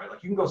out there, right?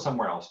 Like, you can go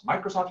somewhere else.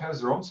 Microsoft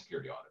has their own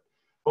security audit.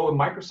 But what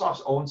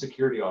Microsoft's own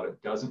security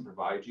audit doesn't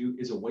provide you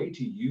is a way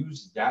to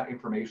use that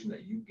information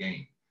that you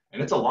gain.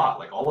 And it's a lot.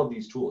 Like, all of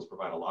these tools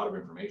provide a lot of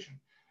information.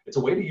 It's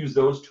a way to use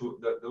those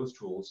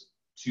tools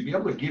to be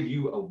able to give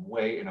you a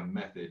way and a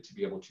method to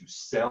be able to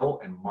sell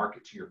and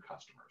market to your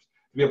customers,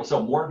 to be able to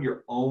sell more of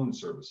your own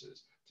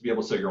services, to be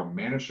able to sell your own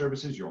managed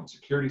services, your own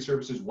security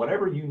services,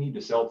 whatever you need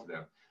to sell to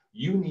them.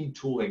 You need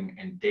tooling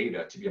and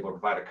data to be able to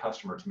provide a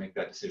customer to make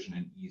that decision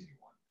an easy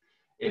one.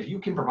 If you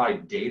can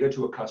provide data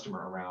to a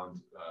customer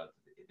around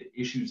the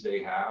issues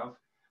they have,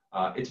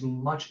 it's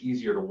much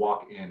easier to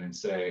walk in and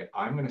say,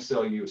 I'm going to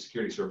sell you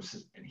security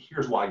services, and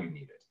here's why you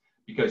need it.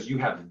 because you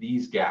have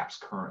these gaps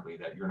currently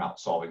that you're not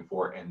solving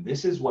for, and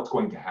this is what's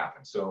going to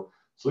happen. So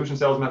solution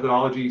sales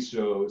methodology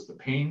shows the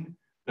pain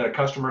that a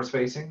customer is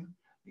facing,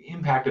 the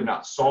impact of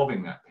not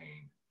solving that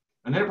pain,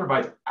 and then it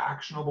provides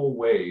actionable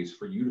ways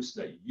for you to,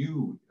 that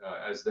you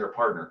as their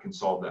partner can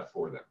solve that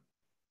for them.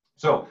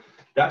 So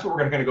that's what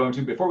we're going to go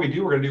into. Before we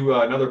do, we're going to do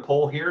another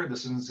poll here.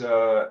 This one's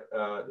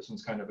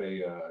kind of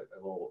a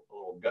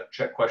little gut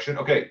check question.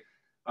 Okay,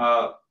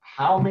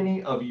 how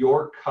many of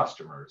your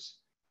customers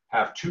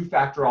have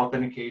two-factor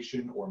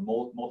authentication or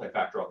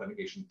multi-factor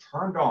authentication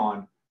turned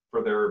on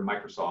for their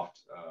Microsoft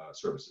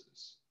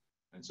services?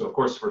 And so, of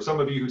course, for some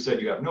of you who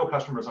said you have no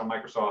customers on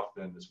Microsoft,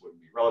 then this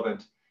wouldn't be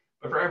relevant.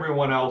 But for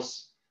everyone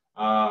else,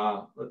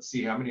 let's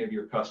see how many of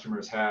your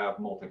customers have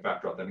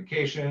multi-factor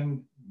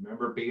authentication.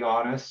 Remember, be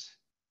honest.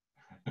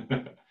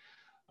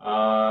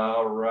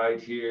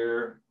 Right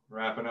here,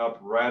 wrapping up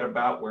right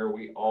about where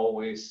we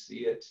always see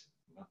it.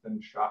 Nothing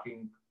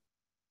shocking.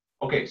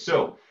 Okay,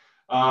 so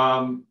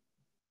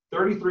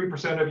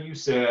 33% of you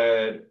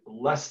said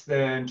less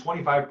than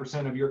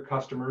 25% of your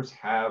customers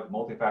have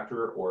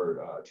multi-factor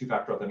or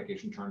two-factor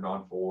authentication turned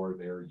on for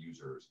their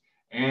users.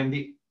 And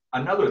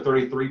another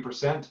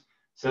 33%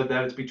 said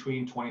that it's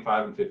between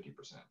 25 and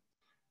 50%.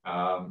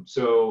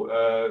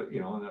 So you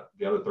know,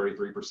 the other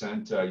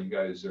 33%, you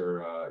guys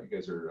are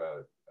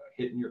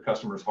hitting your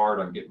customers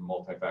hard on getting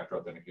multi-factor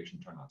authentication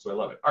turned on. So I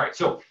love it. All right,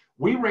 so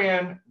we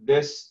ran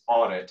this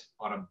audit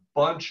on a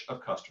bunch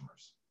of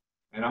customers,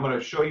 and I'm going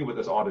to show you what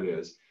this audit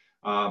is.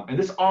 And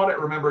this audit,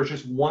 remember, is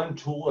just one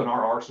tool in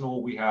our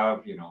arsenal. We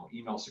have, you know,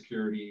 email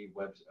security,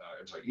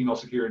 email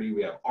security.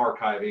 We have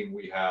archiving.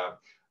 We have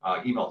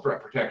email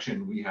threat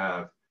protection. We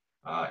have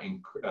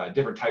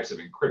different types of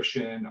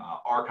encryption,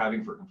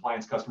 archiving for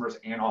compliance customers,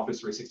 and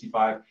Office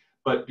 365.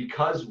 But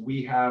because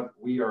we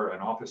are an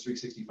Office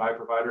 365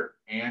 provider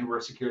and we're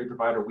a security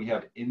provider, we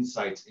have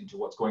insights into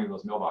what's going in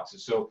those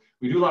mailboxes. So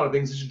we do a lot of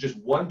things. This is just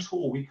one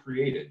tool we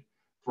created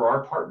for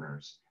our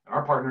partners, and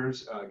our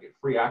partners get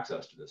free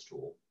access to this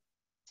tool.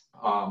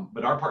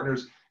 But our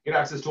partners get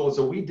access to it.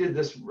 So we did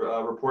this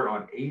report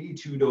on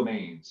 82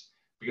 domains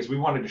because we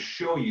wanted to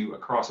show you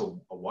across a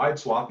wide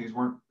swath, these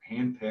weren't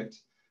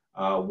handpicked,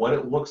 what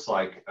it looks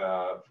like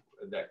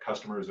that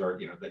customers are,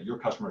 you know, that your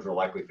customers are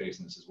likely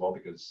facing this as well,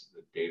 because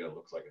the data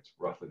looks like it's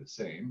roughly the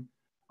same.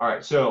 All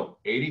right, so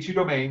 82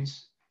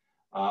 domains.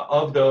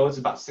 Of those,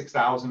 about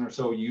 6,000 or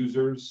so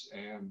users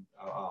and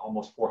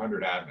almost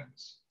 400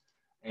 admins.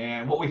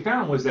 And what we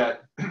found was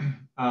that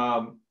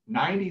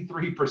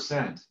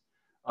 93%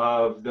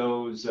 of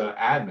those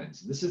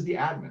admins, this is the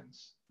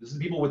admins, this is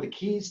people with the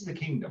keys to the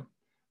kingdom,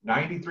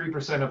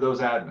 93% of those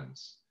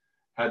admins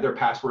had their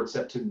password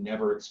set to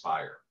never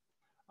expire.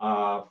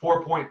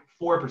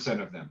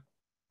 4.4% of them,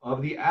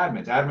 of the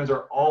admins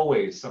are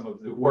always some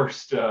of the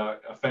worst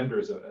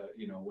offenders,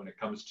 you know, when it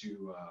comes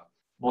to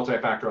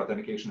multi-factor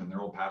authentication and their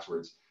own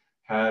passwords,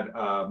 had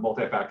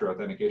multi-factor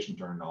authentication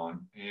turned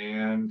on,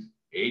 and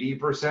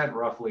 80%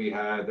 roughly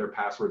had their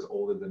passwords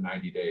older than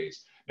 90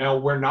 days. Now,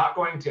 we're not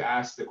going to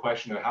ask the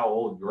question of how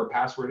old your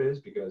password is,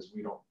 because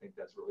we don't think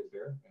that's really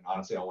fair. And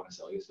honestly, I want to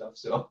sell you stuff.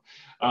 So,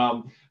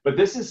 but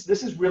this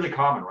is really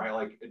common, right?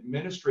 Like,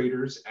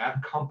 administrators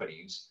at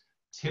companies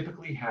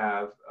typically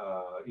have,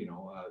 you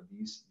know,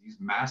 these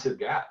massive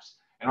gaps.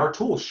 And our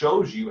tool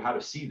shows you how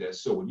to see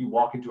this. So when you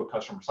walk into a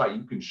customer site,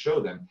 you can show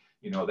them,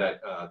 you know,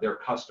 that their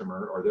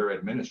customer or their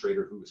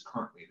administrator who is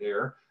currently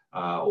there,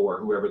 or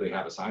whoever they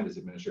have assigned as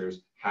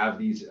administrators, have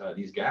these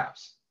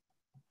gaps.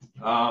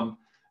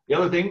 The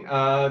other thing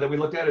that we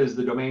looked at is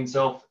the domain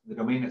itself. With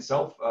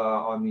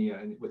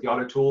the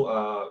audit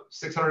tool,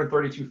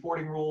 632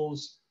 forwarding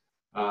rules,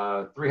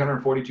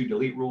 342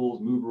 delete rules,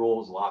 move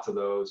rules, lots of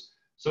those.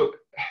 So,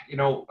 you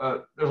know,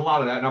 there's a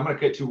lot of that, and I'm going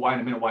to get to why in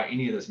a minute, why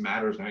any of this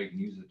matters and how you can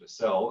use it to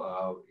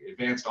sell.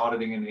 Advanced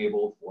auditing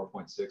enabled,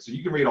 4.6. So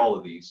you can read all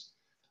of these.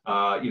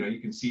 You know, you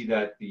can see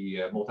that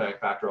the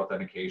multi-factor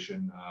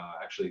authentication,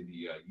 actually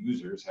the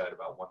users had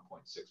about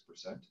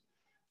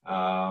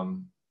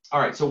 1.6%. All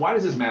right, so why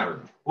does this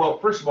matter? Well,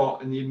 first of all,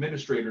 in the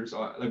administrators,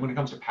 like when it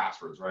comes to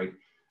passwords, right?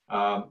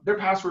 Their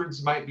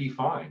passwords might be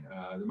fine.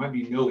 There might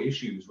be no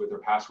issues with their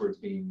passwords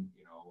being,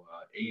 you know,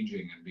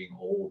 aging and being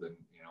old, and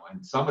you know,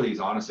 and some of these,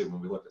 honestly,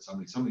 when we look at some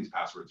of these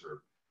passwords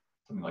are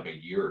something like a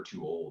year or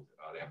two old.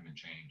 They haven't been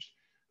changed.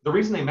 The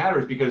reason they matter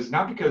is because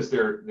not because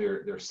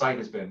their site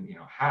has been, you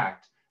know,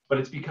 hacked, but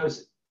it's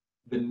because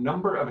the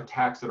number of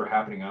attacks that are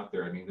happening out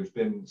there. I mean, there's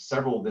been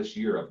several this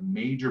year of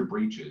major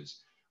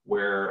breaches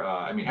where,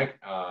 I mean, heck,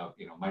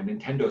 you know, my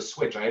Nintendo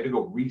Switch, I had to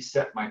go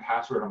reset my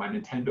password on my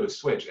Nintendo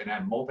Switch and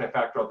add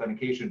multi-factor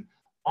authentication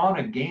on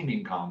a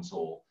gaming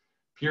console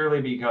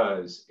purely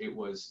because it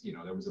was, you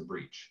know, there was a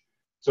breach.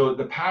 So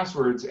the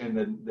passwords and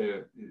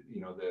the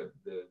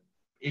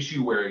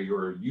issue where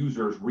your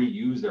users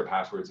reuse their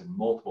passwords in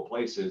multiple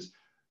places,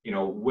 you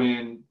know,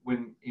 when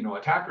you know,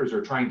 attackers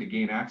are trying to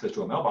gain access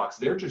to a mailbox,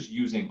 they're just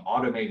using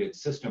automated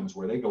systems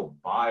where they go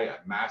buy a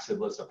massive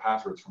list of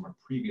passwords from a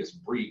previous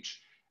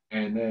breach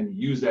and then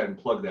use that and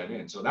plug that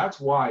in. So that's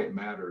why it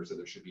matters that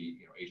there should be,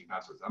 you know, aging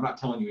passwords. I'm not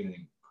telling you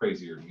anything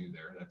crazy or new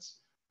there. That's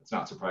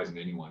not surprising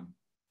to anyone.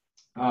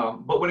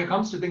 But when it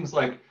comes to things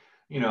like,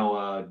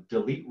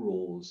 delete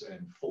rules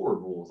and forward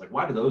rules, like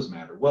why do those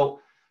matter?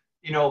 Well,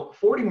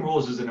 forwarding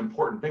rules is an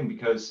important thing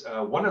because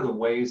one of the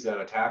ways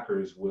that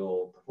attackers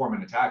will perform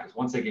an attack is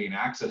once they gain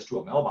access to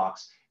a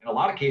mailbox. In a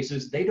lot of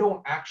cases, they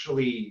don't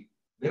actually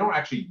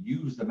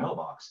use the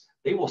mailbox.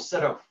 They will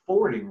set up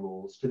forwarding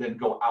rules to then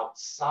go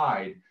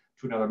outside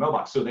to another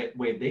mailbox. So that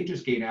way they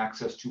just gain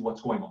access to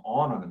what's going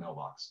on the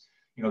mailbox.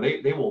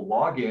 They will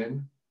log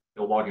in.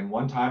 They'll log in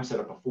one time, set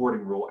up a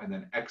forwarding rule, and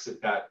then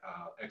exit that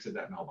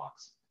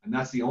mailbox. And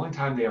that's the only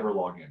time they ever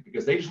log in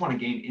because they just want to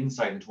gain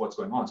insight into what's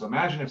going on. So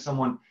imagine if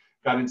someone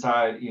got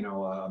inside,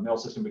 a mail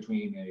system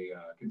between a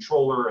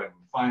controller and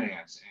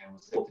finance and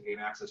was able to gain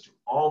access to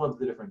all of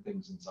the different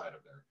things inside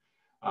of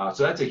there.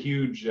 So that's a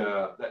huge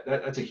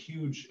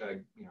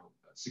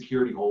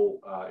security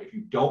hole if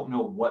you don't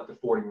know what the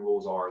forwarding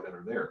rules are that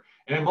are there.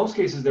 And in most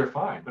cases, they're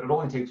fine, but it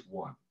only takes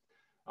one.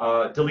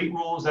 Delete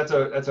rules, that's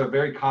a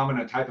very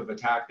common type of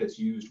attack that's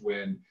used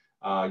when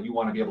you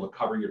want to be able to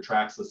cover your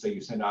tracks. Let's say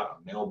you send out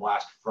a mail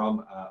blast from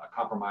a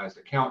compromised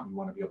account and you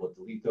want to be able to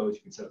delete those.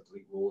 You can set up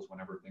delete rules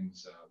whenever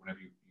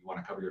you want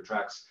to cover your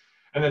tracks.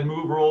 And then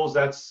move rules,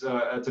 that's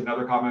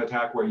another common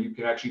attack where you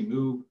can actually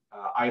move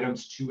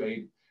items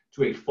to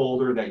a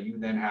folder that you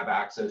then have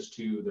access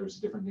to. There's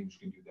different things you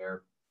can do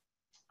there.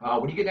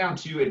 When you get down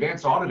to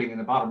advanced auditing in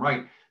the bottom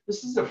right,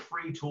 this is a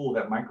free tool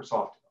that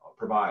Microsoft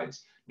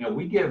provides. Now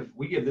we give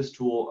this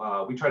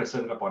tool, we try to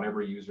set it up on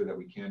every user that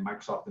we can.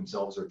 Microsoft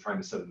themselves are trying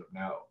to set it up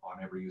now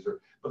on every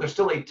user, but there's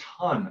still a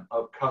ton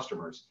of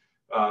customers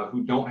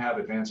who don't have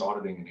advanced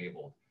auditing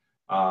enabled.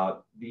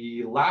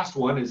 The last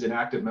one is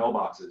inactive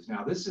mailboxes.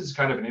 Now this is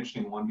kind of an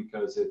interesting one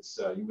because it's,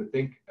 you would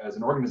think as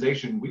an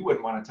organization, we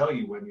wouldn't want to tell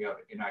you when you have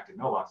inactive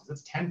mailboxes.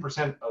 It's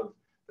 10% of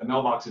the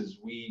mailboxes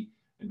we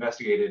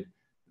investigated.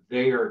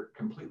 They are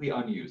completely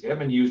unused. They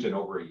haven't been used in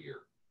over a year.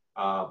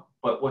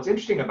 But what's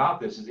interesting about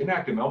this is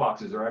inactive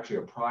mailboxes are actually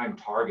a prime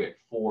target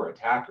for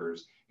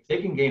attackers. If they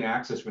can gain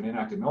access to an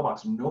inactive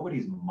mailbox,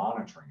 nobody's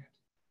monitoring it.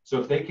 So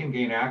if they can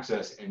gain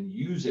access and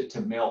use it to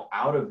mail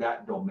out of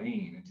that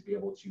domain and to be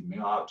able to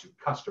mail out to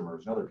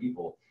customers and other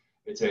people,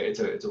 it's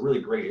a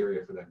really great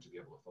area for them to be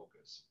able to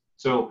focus.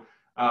 So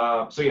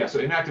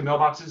inactive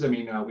mailboxes, I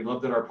mean, we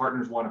love that our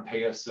partners want to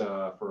pay us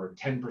for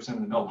 10%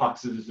 of the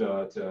mailboxes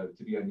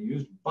to be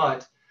unused,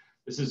 but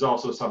this is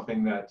also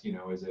something that,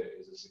 is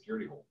a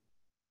security hole.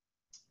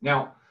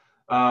 Now,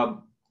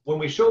 when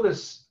we show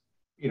this,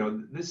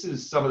 this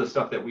is some of the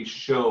stuff that we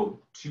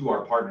show to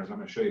our partners. I'm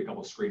going to show you a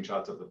couple of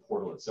screenshots of the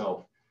portal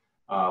itself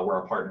where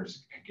our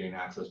partners gain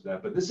access to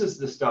that. But this is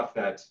the stuff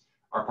that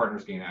our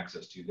partners gain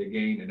access to. They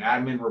gain an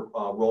admin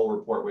role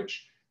report,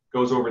 which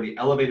goes over the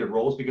elevated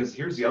roles, because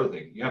here's the other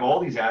thing. You have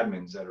all these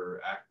admins that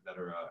are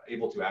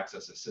able to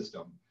access a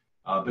system,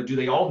 but do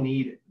they all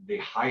need the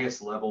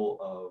highest level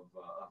of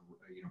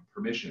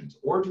permissions,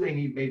 or do they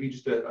need maybe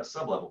just a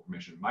sub-level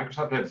permission?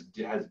 Microsoft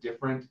has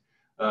different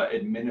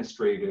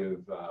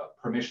administrative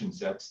permission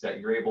sets that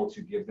you're able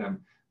to give them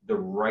the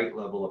right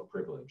level of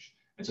privilege.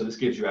 And so this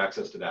gives you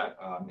access to that.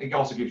 It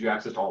also gives you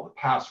access to all the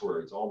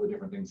passwords, all the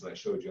different things that I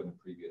showed you on the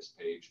previous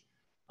page.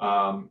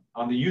 On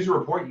the user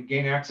report, you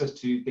gain access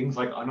to things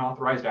like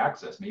unauthorized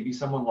access. Maybe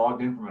someone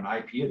logged in from an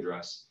IP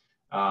address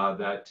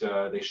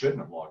that they shouldn't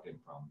have logged in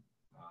from.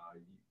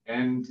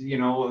 And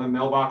the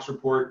mailbox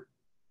report,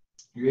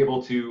 you're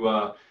able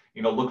to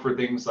look for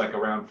things like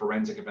around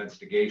forensic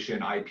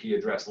investigation, IP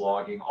address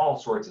logging, all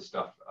sorts of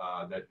stuff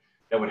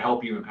that would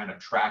help you in kind of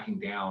tracking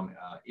down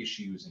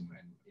issues and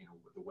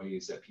the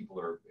ways that people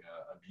are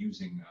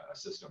abusing a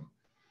system.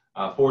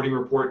 Forwarding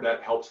report,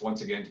 that helps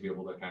once again to be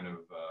able to kind of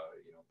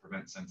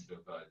prevent sensitive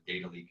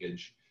data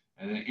leakage.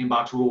 And then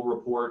inbox rule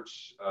report,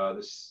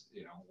 this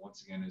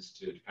once again is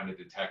to kind of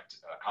detect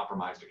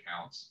compromised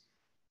accounts.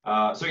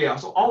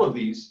 So all of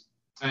these,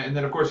 and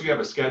then of course you have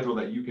a schedule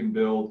that you can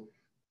build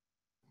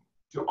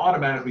to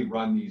automatically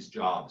run these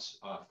jobs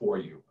for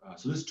you.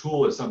 So this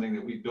tool is something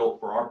that we built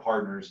for our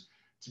partners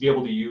to be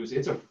able to use.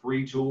 It's a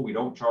free tool. We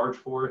don't charge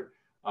for it.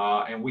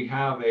 And we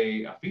have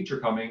a feature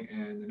coming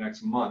in the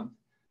next month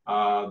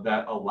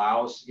that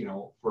allows,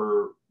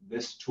 for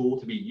this tool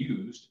to be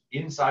used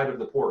inside of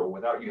the portal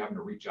without you having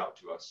to reach out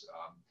to us,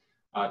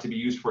 to be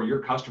used for your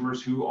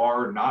customers who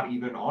are not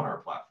even on our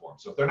platform.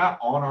 So if they're not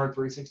on our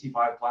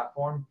 365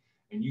 platform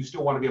and you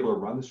still want to be able to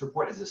run this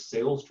report as a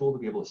sales tool to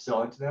be able to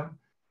sell it to them.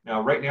 Now,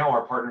 right now,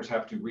 our partners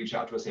have to reach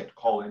out to us. They have to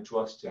call into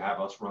us to have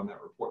us run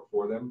that report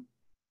for them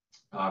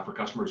for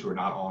customers who are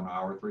not on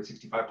our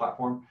 365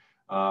 platform.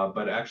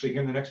 But actually,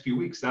 here in the next few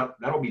weeks,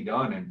 that'll be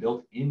done and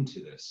built into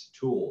this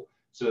tool.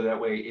 So that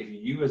way, if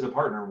you as a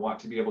partner want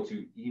to be able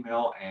to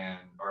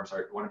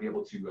want to be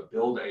able to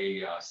build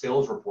a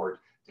sales report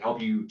to help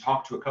you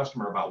talk to a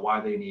customer about why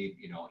they need,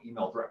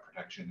 email threat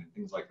protection and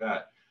things like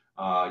that,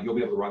 you'll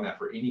be able to run that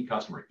for any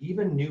customer,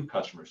 even new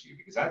customers to you,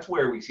 because that's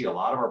where we see a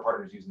lot of our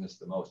partners using this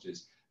the most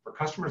is for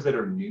customers that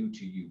are new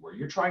to you, where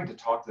you're trying to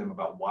talk to them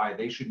about why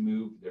they should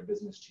move their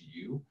business to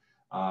you.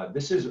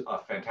 This is a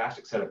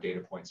fantastic set of data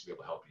points to be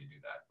able to help you do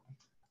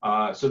that.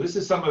 So this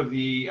is some of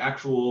the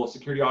actual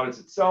security audits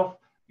itself.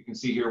 You can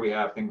see here we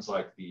have things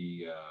like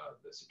the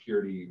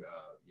security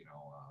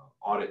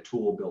audit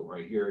tool built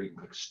right here. You can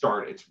click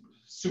start. It's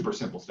super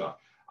simple stuff.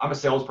 I'm a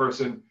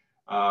salesperson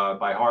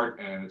by heart,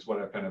 and it's what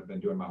I've kind of been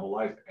doing my whole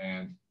life.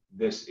 And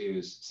this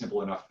is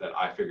simple enough that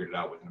I figured it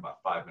out within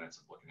about 5 minutes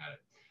of looking at it.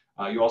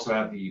 You also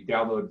have the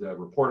download the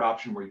report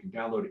option where you can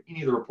download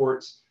any of the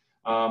reports.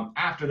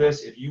 After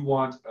this, if you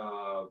want,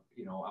 I'm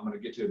going to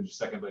get to it in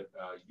just a second, but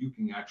you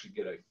can actually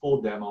get a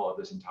full demo of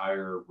this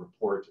entire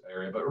report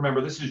area. But remember,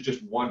 this is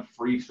just one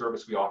free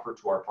service we offer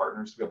to our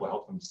partners to be able to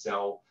help them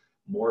sell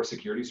more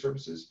security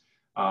services.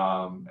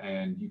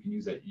 And you can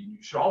use that.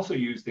 You should also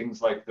use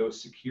things like those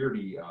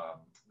security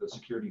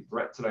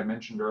threats that I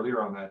mentioned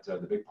earlier on that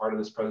the big part of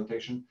this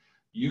presentation.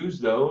 Use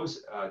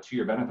those to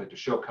your benefit to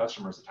show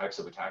customers the types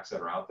of attacks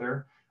that are out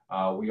there.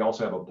 We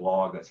also have a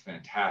blog that's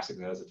fantastic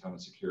that has a ton of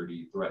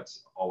security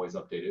threats always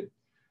updated.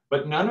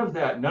 But none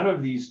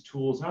of these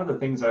tools, none of the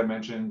things I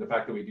mentioned, the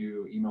fact that we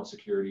do email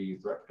security,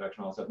 threat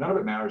protection, all that stuff, none of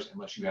it matters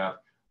unless you have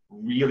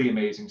really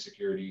amazing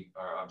security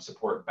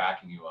support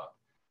backing you up.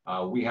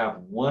 We have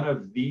one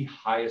of the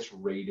highest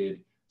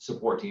rated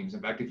support teams. In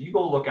fact, if you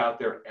go look out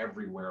there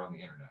everywhere on the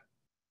internet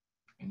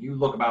and you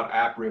look about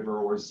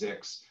AppRiver or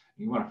Zix,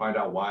 and you want to find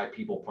out why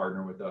people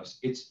partner with us,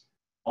 it's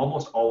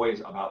almost always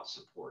about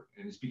support.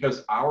 And it's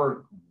because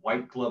our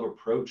white glove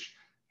approach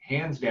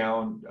hands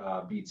down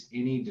beats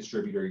any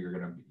distributor you're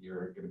gonna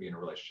be in a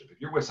relationship.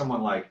 If you're with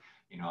someone like,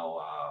 I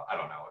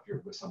don't know, if you're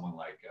with someone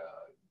like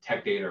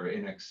Tech Data or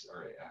Inex,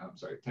 or I'm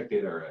sorry, Tech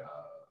Data or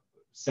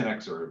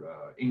Cinex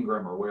or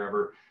Ingram or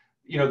wherever,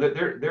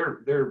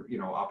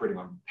 they're operating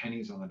on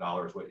pennies on the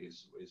dollar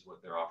is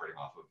what they're operating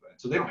off of. And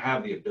so they don't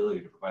have the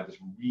ability to provide this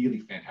really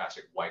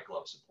fantastic white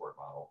glove support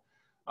model.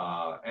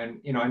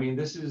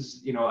 This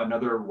is,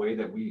 another way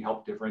that we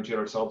help differentiate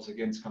ourselves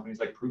against companies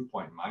like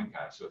Proofpoint and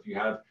Mimecast. So if you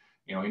have,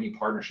 any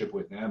partnership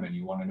with them and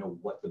you want to know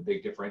what the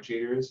big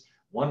differentiator is,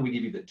 one, we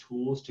give you the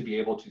tools to be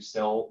able to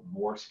sell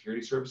more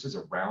security services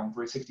around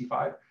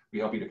 365. We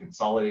help you to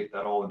consolidate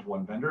that all into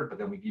one vendor, but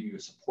then we give you a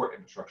support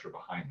infrastructure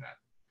behind that.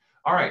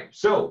 All right,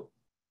 so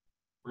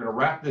we're going to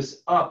wrap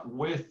this up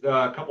with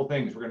a couple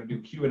things. We're going to do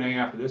Q&A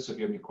after this, so if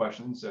you have any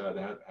questions that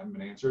haven't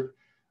been answered.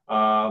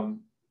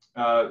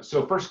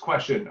 So first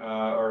question,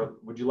 or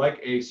would you like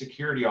a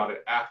security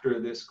audit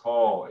after this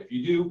call? If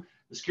you do,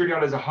 the security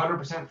audit is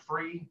 100%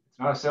 free. It's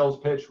not a sales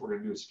pitch. We're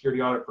going to do a security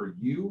audit for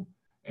you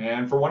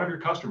and for one of your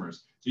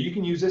customers. So you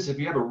can use this if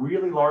you have a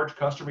really large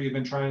customer you've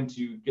been trying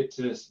to get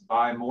to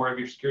buy more of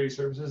your security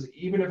services,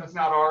 even if it's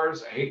not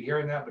ours. I hate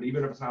hearing that, but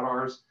even if it's not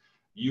ours,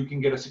 you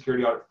can get a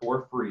security audit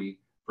for free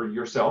for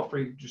yourself, or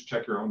you just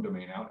check your own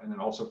domain out, and then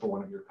also for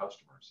one of your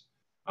customers.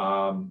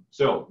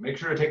 So make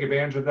sure to take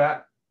advantage of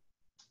that.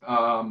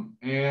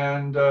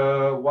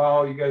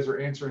 While you guys are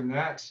answering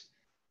that,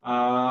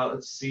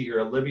 let's see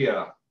here,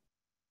 Olivia,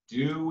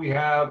 do we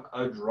have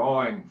a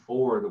drawing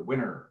for the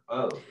winner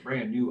of the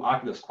brand new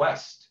Oculus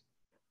Quest?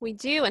 We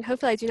do, and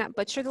hopefully I do not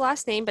butcher the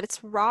last name, but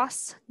it's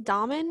Ross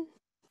Dahmen.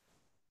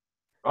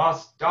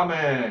 Ross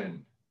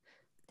Dahmen.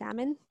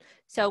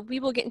 So we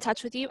will get in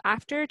touch with you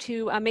after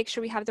to make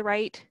sure we have the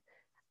right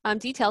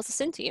details to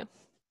send to you.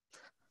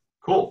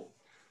 Cool.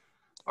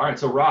 All right,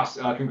 so Ross,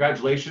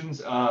 congratulations.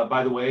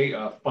 By the way,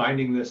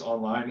 finding this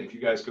online, if you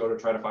guys go to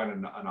try to find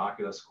an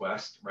Oculus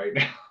Quest right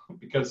now,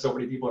 because so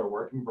many people are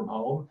working from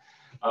home,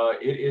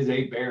 it is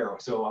a bear.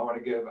 So I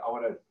want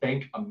to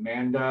thank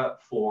Amanda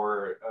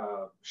for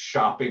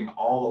shopping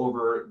all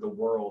over the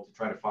world to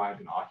try to find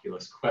an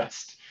Oculus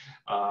Quest.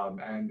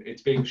 And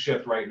it's being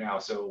shipped right now.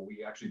 So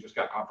we actually just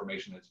got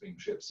confirmation that it's being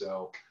shipped.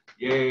 So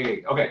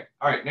yay. Okay.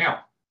 All right.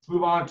 Now let's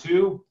move on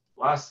to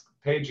last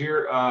page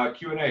here,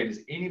 Q&A. Does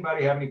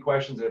anybody have any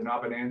questions that have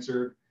not been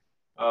answered?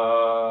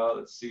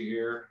 Let's see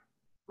here.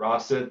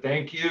 Ross said,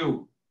 thank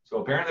you. So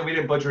apparently we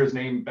didn't butcher his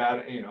name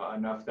bad,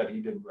 enough that he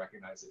didn't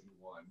recognize that he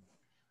won.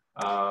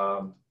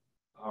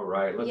 All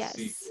right, let's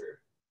see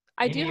here.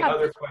 Any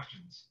other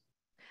questions?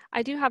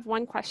 I do have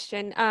one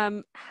question.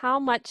 How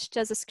much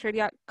does a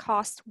security audit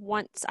cost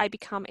once I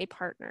become a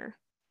partner?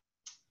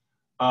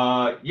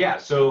 Yeah,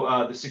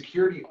 so the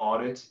security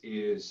audit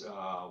is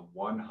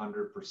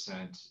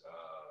 100%,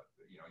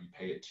 you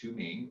pay it to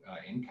me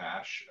in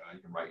cash. You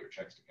can write your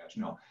checks to cash.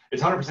 No,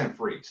 it's 100%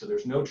 free. So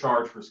there's no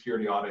charge for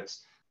security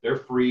audits. They're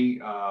free.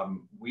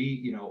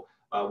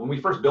 When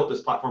we first built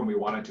this platform, we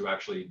wanted to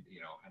actually,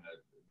 kind of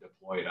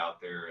deploy it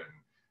out there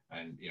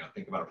and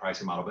think about a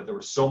pricing model. But there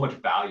was so much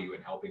value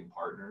in helping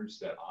partners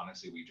that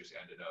honestly, we just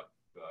ended up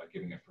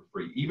giving it for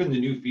free. Even the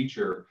new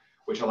feature,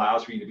 which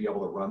allows for you to be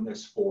able to run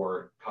this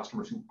for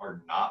customers who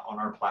are not on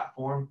our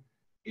platform,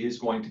 is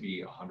going to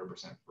be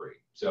 100% free.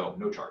 So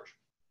no charge.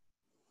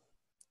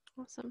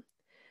 Awesome.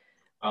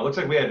 Looks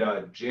like we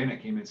had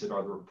Janet came in and said,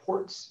 are the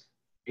reports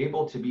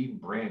able to be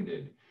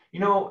branded?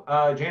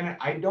 Janet,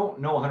 I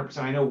don't know 100%.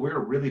 I know we're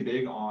really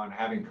big on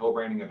having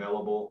co-branding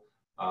available.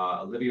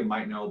 Olivia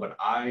might know, but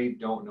I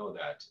don't know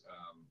that.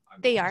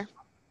 They are.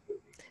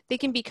 They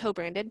can be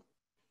co-branded.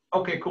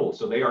 Okay, cool.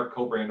 So they are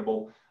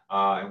co-brandable.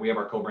 And we have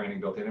our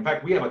co-branding built in. In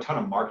fact, we have a ton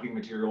of marketing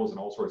materials and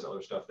all sorts of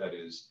other stuff that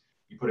is,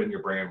 you put in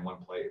your brand in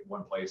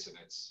one place and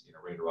it's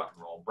ready to rock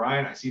and roll.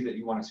 Brian, I see that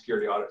you want a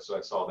security audit, so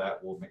I saw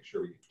that. We'll make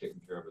sure we get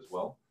taken care of as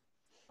well.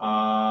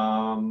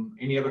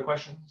 Any other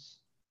questions?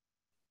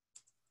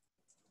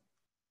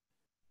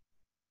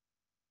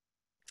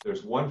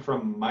 There's one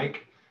from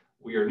Mike.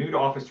 We are new to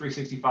Office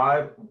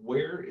 365.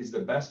 Where is the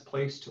best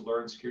place to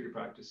learn security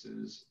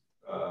practices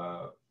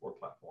for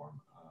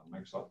platform?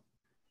 Microsoft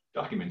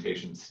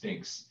documentation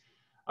stinks.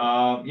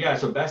 Yeah,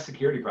 so best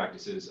security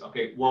practices.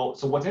 Okay, well,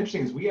 so what's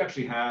interesting is we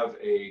actually have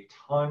a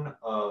ton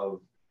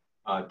of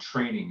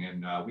training,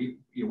 and we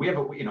have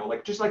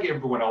like just like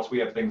everyone else, we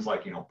have things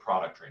like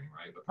product training,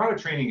 right? But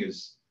product training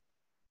is,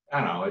 I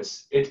don't know,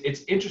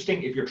 it's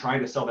interesting if you're trying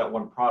to sell that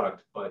one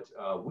product, but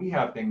we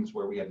have things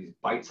where we have these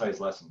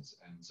bite-sized lessons,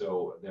 and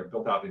so they're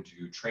built out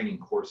into training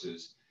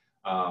courses.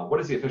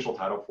 What is the official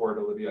title for it,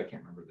 Olivia? I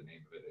can't remember the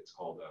name of it. It's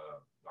called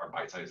our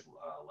bite-sized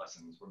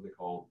lessons. What are they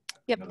called?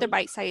 Yep, they're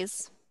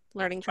bite-sized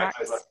learning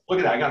tracks. Look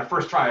at that! I got a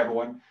first try,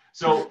 everyone.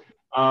 So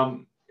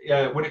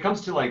when it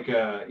comes to like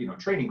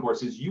training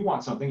courses, you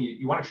want something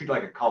you want to treat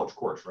like a college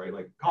course, right?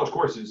 Like college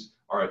courses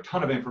are a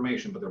ton of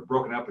information, but they're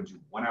broken up into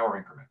 1 hour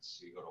increments.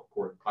 So you go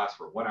to a class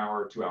for 1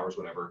 hour, 2 hours,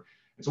 whatever.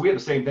 And so we have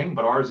the same thing,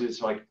 but ours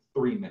is like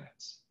 3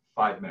 minutes,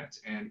 5 minutes.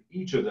 And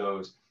each of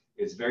those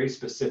is very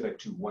specific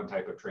to one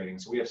type of training.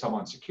 So we have some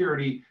on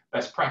security,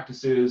 best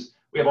practices,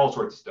 we have all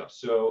sorts of stuff.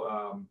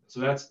 So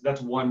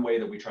that's one way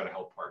that we try to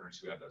help partners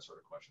who have that sort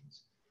of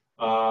questions.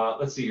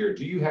 Let's see here.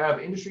 Do you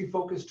have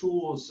industry-focused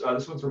tools?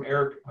 This one's from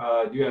Eric.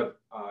 Do you have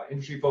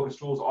industry-focused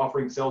tools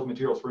offering sales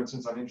materials? For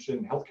instance, I'm interested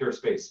in healthcare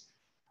space.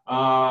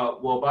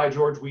 Well, by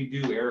George, we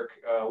do, Eric.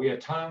 We have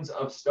tons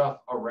of stuff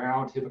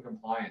around HIPAA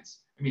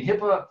compliance. I mean,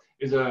 HIPAA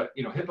is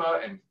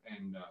HIPAA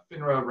and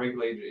FINRA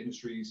regulated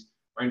industries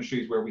are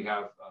industries where we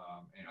have,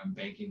 and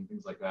banking,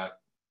 things like that,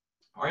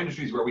 are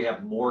industries where we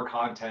have more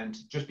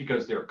content just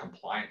because they're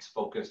compliance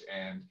focused,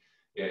 and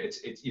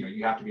it's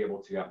you have to be able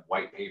to have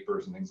white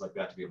papers and things like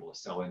that to be able to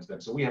sell into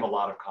them. So we have a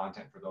lot of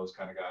content for those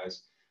kind of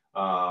guys.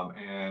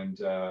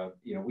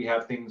 We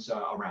have things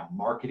around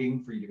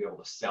marketing for you to be able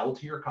to sell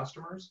to your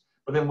customers.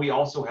 But then we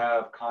also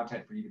have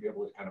content for you to be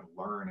able to kind of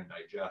learn and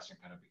digest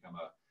and kind of become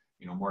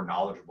more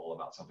knowledgeable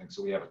about something.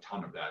 So we have a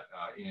ton of that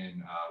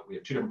we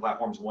have 2 different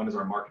platforms. One is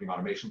our marketing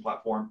automation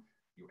platform.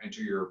 You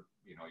enter your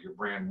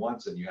brand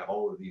once, and you have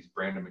all of these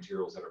branded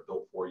materials that are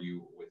built for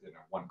you within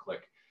a 1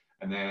 click.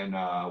 And then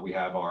we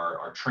have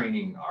our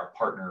training, our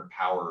partner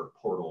power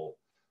portal,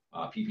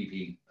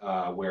 PPP,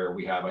 where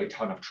we have a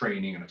ton of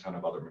training and a ton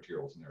of other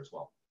materials in there as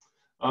well.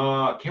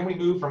 Can we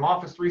move from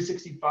Office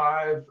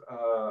 365?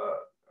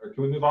 Or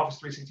can we move Office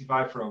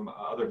 365 from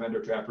other vendor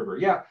to AppRiver?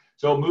 Yeah,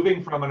 so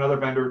moving from another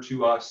vendor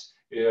to us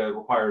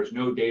requires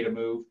no data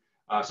move.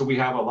 So we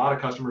have a lot of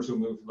customers who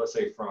move, let's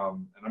say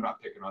from, and I'm not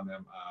picking on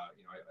them,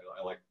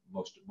 I like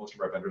most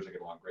of our vendors I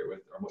get along great with,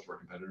 or most of our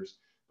competitors.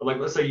 But like,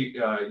 let's say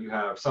you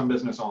have some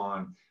business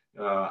on,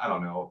 I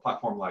don't know, a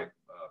platform like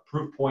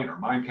Proofpoint or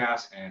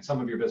Mimecast, and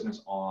some of your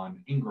business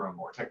on Ingram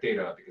or Tech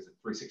Data because it's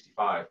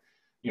 365.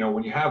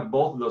 When you have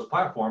both of those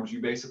platforms, you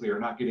basically are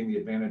not getting the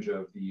advantage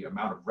of the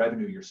amount of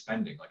revenue you're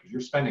spending. Like if you're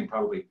spending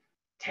probably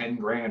 10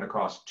 grand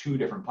across 2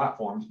 different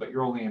platforms, but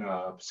you're only in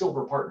a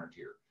silver partner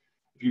tier.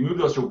 If you move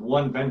those to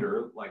one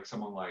vendor, like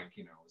someone like,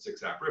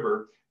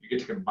 AppRiver, you get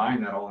to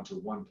combine that all into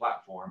one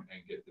platform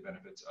and get the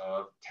benefits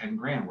of 10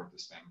 grand worth of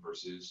spend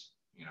versus,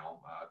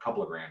 a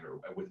couple of grand or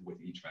with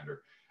each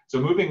vendor. So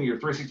moving your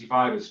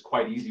 365 is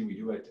quite easy. We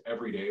do it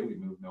every day. We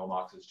move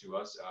mailboxes to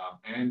us.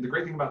 And the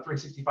great thing about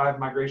 365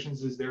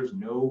 migrations is there's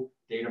no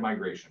data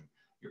migration.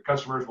 Your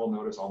customers will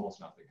notice almost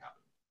nothing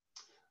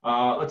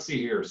happen. Let's see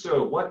here.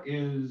 So what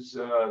is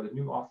the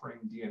new offering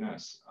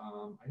DNS?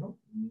 I don't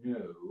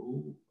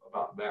know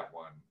about that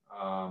one.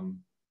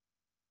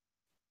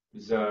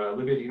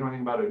 Olivia, do you know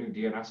anything about a new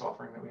DNS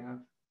offering that we have?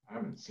 I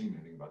haven't seen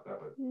anything about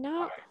that, but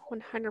not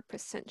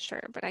 100%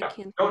 sure, but I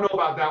can. Don't know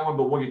about that one,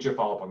 but we'll get you a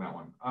follow-up on that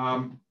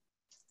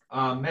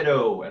one.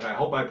 Meadow, and I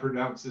hope I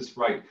pronounced this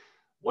right.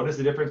 What is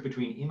the difference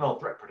between email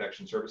threat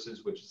protection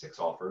services, which 6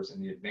 offers,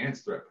 and the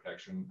advanced threat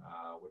protection,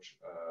 which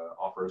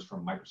offers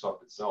from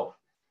Microsoft itself?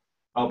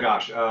 Oh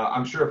gosh,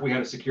 I'm sure if we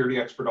had a security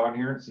expert on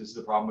here, this is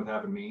the problem with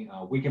having me,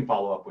 we can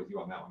follow up with you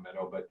on that one,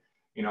 Meadow. But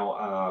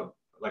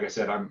like I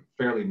said, I'm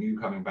fairly new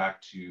coming back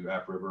to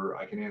AppRiver.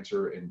 I can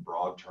answer in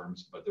broad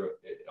terms, but there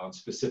on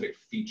specific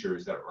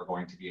features that are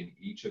going to be in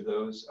each of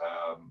those,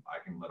 I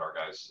can let our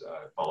guys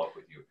follow up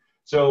with you.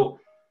 So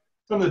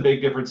some of the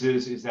big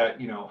differences is that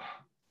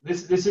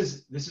this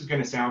is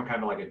going to sound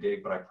kind of like a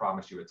dig, but I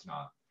promise you it's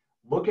not.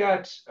 Look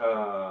at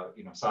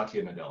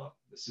Satya Nadella.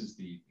 This is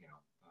the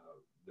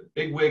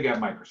big wig at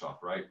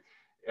Microsoft, right?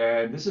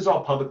 And this is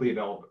all publicly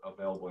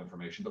available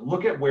information, but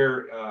look at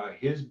where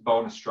his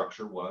bonus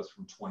structure was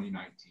from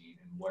 2019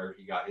 and where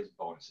he got his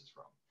bonuses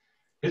from.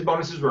 His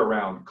bonuses were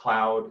around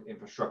cloud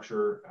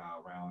infrastructure,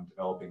 around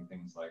developing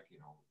things like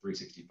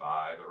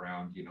 365,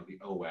 around the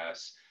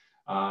OS,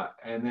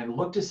 and then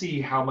look to see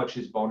how much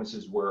his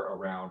bonuses were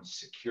around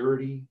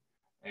security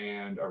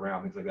and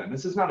around things like that. And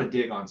this is not a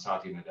dig on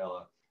Satya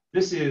Nadella.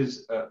 This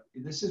is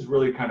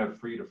really kind of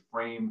for you to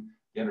frame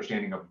the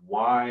understanding of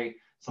why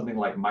something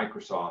like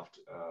Microsoft,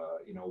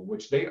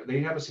 which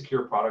they have a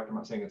secure product. I'm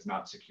not saying it's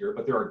not secure,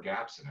 but there are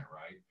gaps in it,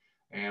 right?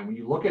 And when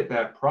you look at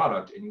that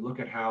product and you look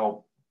at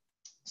how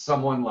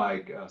someone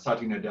like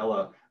Satya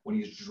Nadella, when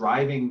he's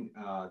driving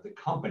the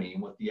company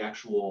and what the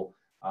actual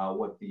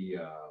what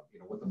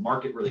the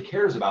market really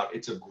cares about,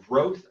 it's a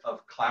growth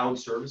of cloud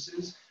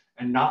services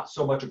and not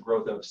so much a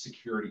growth of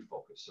security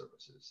focused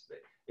services.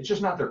 It's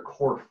just not their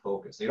core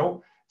focus. They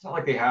don't. It's not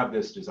like they have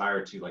this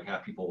desire to like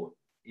have people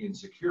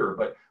insecure,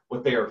 but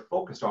what they are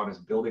focused on is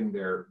building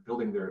their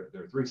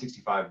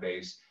 365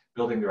 base,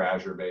 building their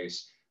Azure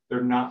base.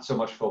 They're not so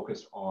much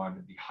focused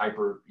on the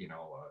hyper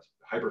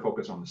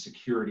focus on the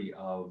security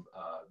of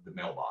the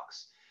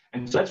mailbox.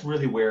 And so that's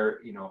really where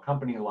a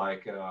company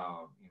like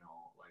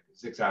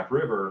Zix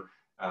AppRiver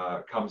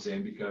comes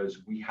in,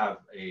 because we have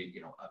a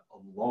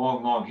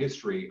long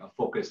history of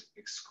focus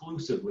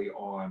exclusively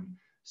on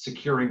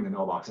securing the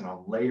mailbox and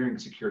on layering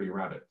security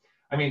around it.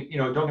 I mean,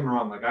 don't get me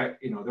wrong. Like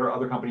there are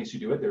other companies who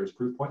do it. There's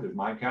Proofpoint, there's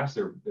Mimecast.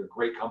 They're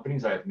great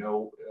companies. I have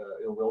no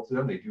ill will to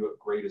them. They do it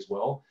great as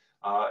well.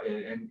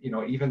 And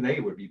even they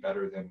would be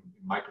better than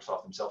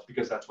Microsoft themselves,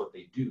 because that's what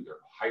they do. They're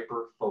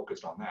hyper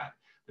focused on that.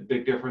 The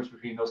big difference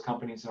between those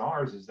companies and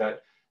ours is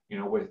that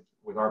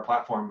with our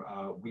platform,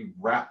 we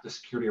wrap the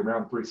security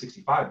around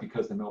 365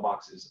 because the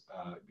mailbox is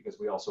because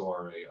we also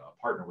are a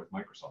partner with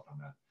Microsoft on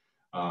that.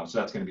 So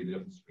that's going to be the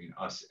difference between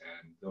us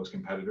and those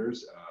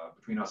competitors.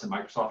 Between us and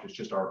Microsoft, it's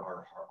just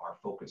our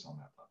focus on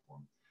that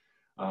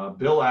platform.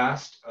 Bill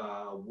asked,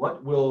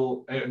 what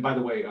will, and by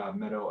the way,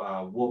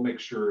 Meadow, we'll make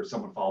sure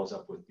someone follows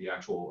up with the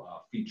actual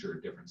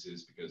feature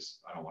differences, because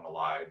I don't want to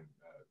lie and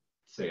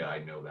say I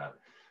know that.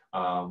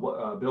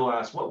 Bill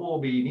asked, what will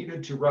be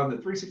needed to run the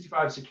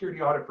 365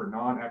 security audit for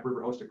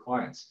non-AppRiver hosted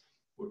clients?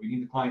 Would we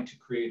need the client to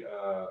create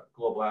a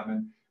global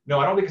admin? No,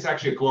 I don't think it's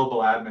actually a global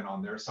admin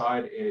on their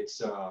side.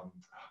 It's,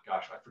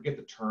 gosh, I forget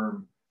the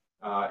term.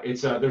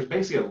 There's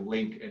basically a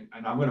link, and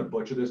I'm going to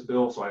butcher this,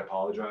 Bill, so I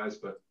apologize,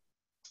 but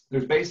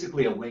there's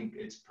basically a link.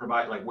 It's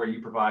where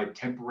you provide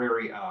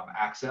temporary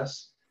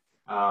access,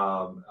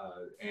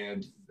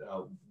 and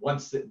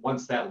once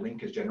that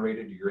link is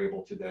generated, you're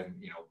able to then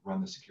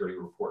run the security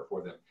report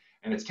for them.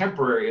 And it's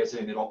temporary, as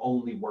in it'll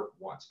only work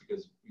once,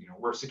 because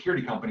we're a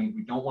security company.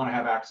 We don't want to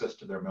have access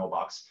to their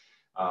mailbox,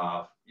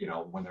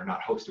 when they're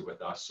not hosted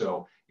with us.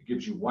 So it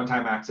gives you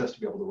one-time access to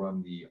be able to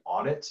run the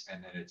audit,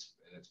 and then it's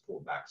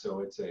pulled back. So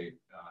it's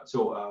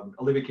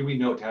Olivia, can we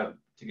note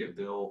to get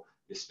Bill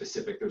is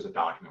specific? There's a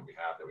document we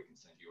have that we can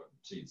send you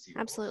so you can see.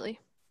 Absolutely.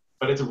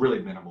 But it's a really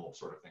minimal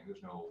sort of thing.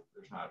 It's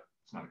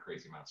not a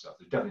crazy amount of stuff.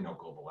 There's definitely no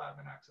global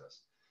admin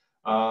access.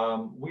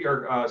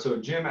 So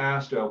Jim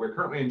asked, we're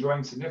currently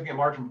enjoying significant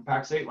margin from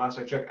PAX 8. Last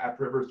I checked,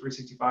 AppRiver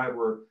 365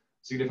 were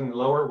significantly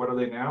lower. What are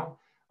they now?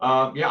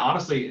 Yeah,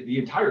 honestly, the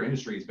entire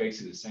industry is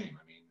basically the same.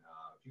 I mean,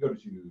 if you go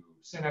to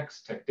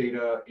Synex, Tech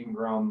Data,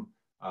 Ingram,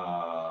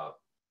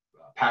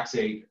 PAX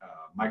 8,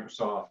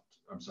 Microsoft,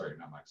 I'm sorry,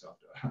 not Microsoft,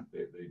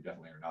 they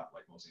definitely are not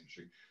like most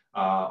industry,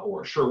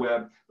 or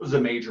SureWeb, those are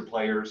the major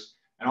players,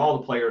 and all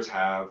the players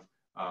have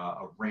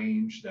a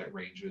range that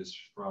ranges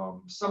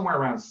from somewhere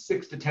around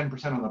 6 to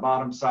 10% on the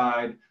bottom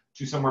side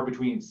to somewhere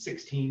between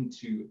 16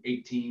 to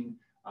 18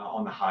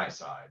 on the high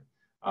side.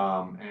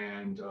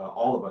 And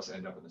all of us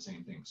end up in the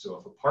same thing. So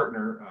if a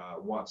partner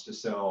wants to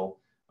sell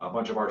a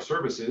bunch of our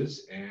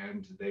services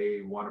and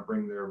they want to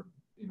bring their,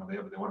 they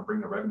want to bring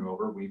their revenue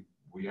over, we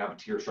have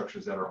tier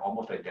structures that are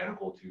almost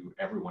identical to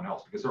everyone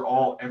else, because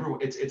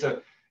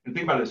and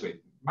think about it this way: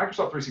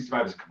 Microsoft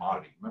 365 is a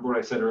commodity. Remember what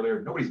I said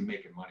earlier? Nobody's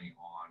making money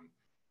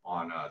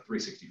on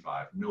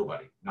 365.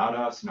 Nobody, not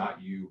us,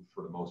 not you,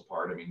 for the most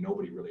part. I mean,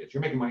 nobody really is.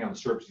 You're making money on the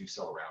service you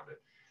sell around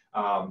it,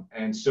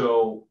 and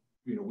so.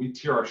 We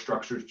tier our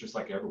structures just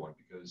like everyone,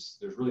 because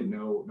there's really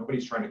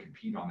nobody's trying to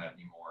compete on that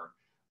anymore.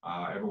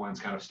 Everyone's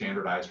kind of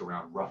standardized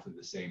around roughly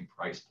the same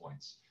price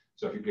points.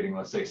 So if you're getting,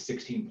 let's say,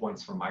 16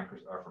 points from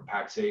from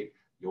PAX 8,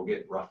 you'll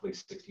get roughly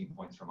 16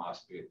 points from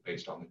us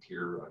based on the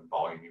tier and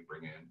volume you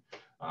bring in.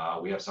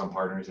 We have some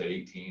partners at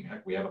 18.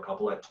 Heck, we have a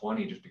couple at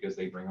 20, just because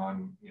they bring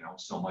on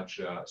so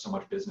much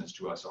business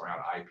to us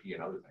around IP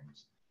and other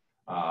things,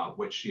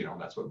 which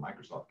that's what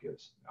Microsoft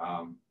gives.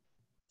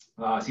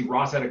 I see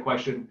Ross had a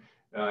question.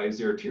 Is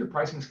there a tiered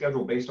pricing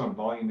schedule based on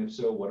volume? If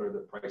so, what are the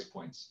price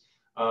points?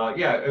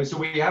 Yeah, so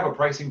we have a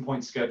pricing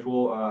point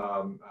schedule.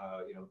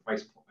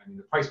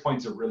 The price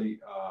points are really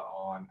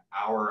on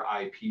our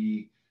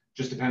IP.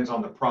 Just depends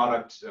on the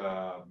product.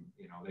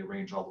 They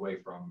range all the way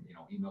from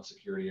email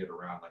security at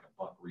around like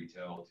 $1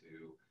 retail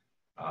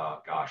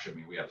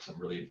to we have some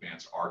really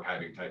advanced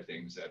archiving type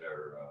things that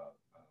are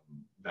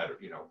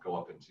go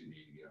up into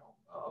the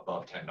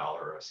above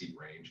 $10 a seat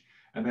range.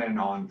 And then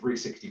on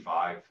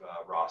 365,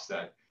 Ross,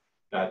 that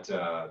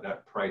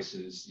price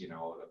is,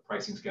 the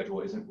pricing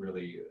schedule isn't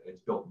really,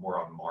 it's built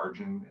more on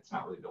margin. It's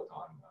not really built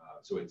on,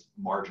 so it's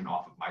margin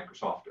off of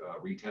Microsoft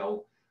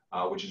retail,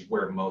 which is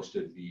where most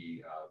of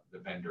the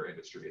vendor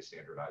industry is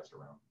standardized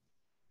around.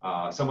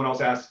 Someone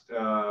else asked,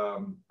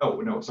 oh,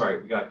 no,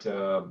 sorry, we got,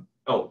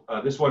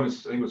 this one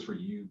is, I think it was for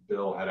you,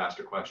 Bill, had asked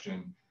a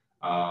question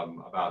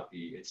about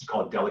it's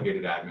called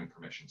delegated admin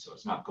permission. So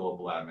it's not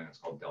global admin, it's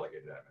called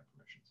delegated admin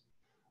permissions.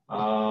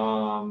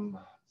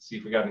 Let's see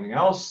if we got anything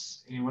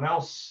else. Anyone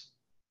else?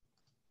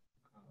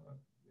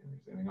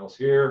 Anything else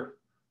here?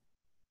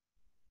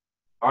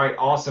 All right,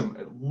 awesome.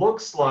 It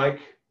looks like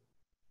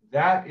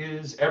that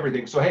is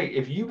everything. So hey,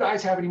 if you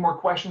guys have any more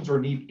questions or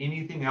need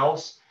anything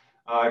else,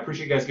 I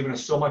appreciate you guys giving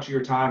us so much of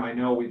your time. I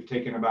know we've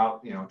taken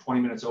about 20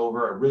 minutes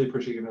over. I really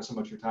appreciate you giving us so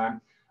much of your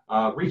time.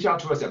 Reach out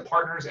to us at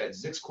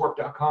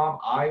partners@zixcorp.com.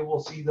 I will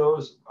see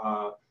those.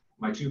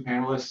 My two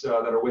panelists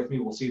that are with me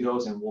will see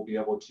those, and we'll be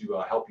able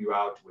to help you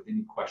out with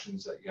any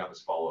questions that you have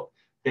as follow-up.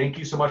 Thank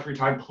you so much for your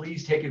time.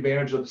 Please take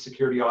advantage of the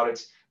security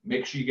audits.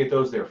 Make sure you get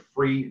those. They're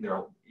free.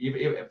 They're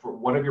even for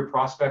one of your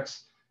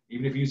prospects,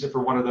 even if you use it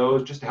for one of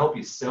those, just to help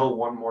you sell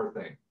one more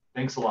thing.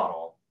 Thanks a lot,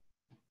 all.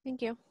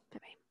 Thank you.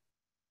 Bye-bye.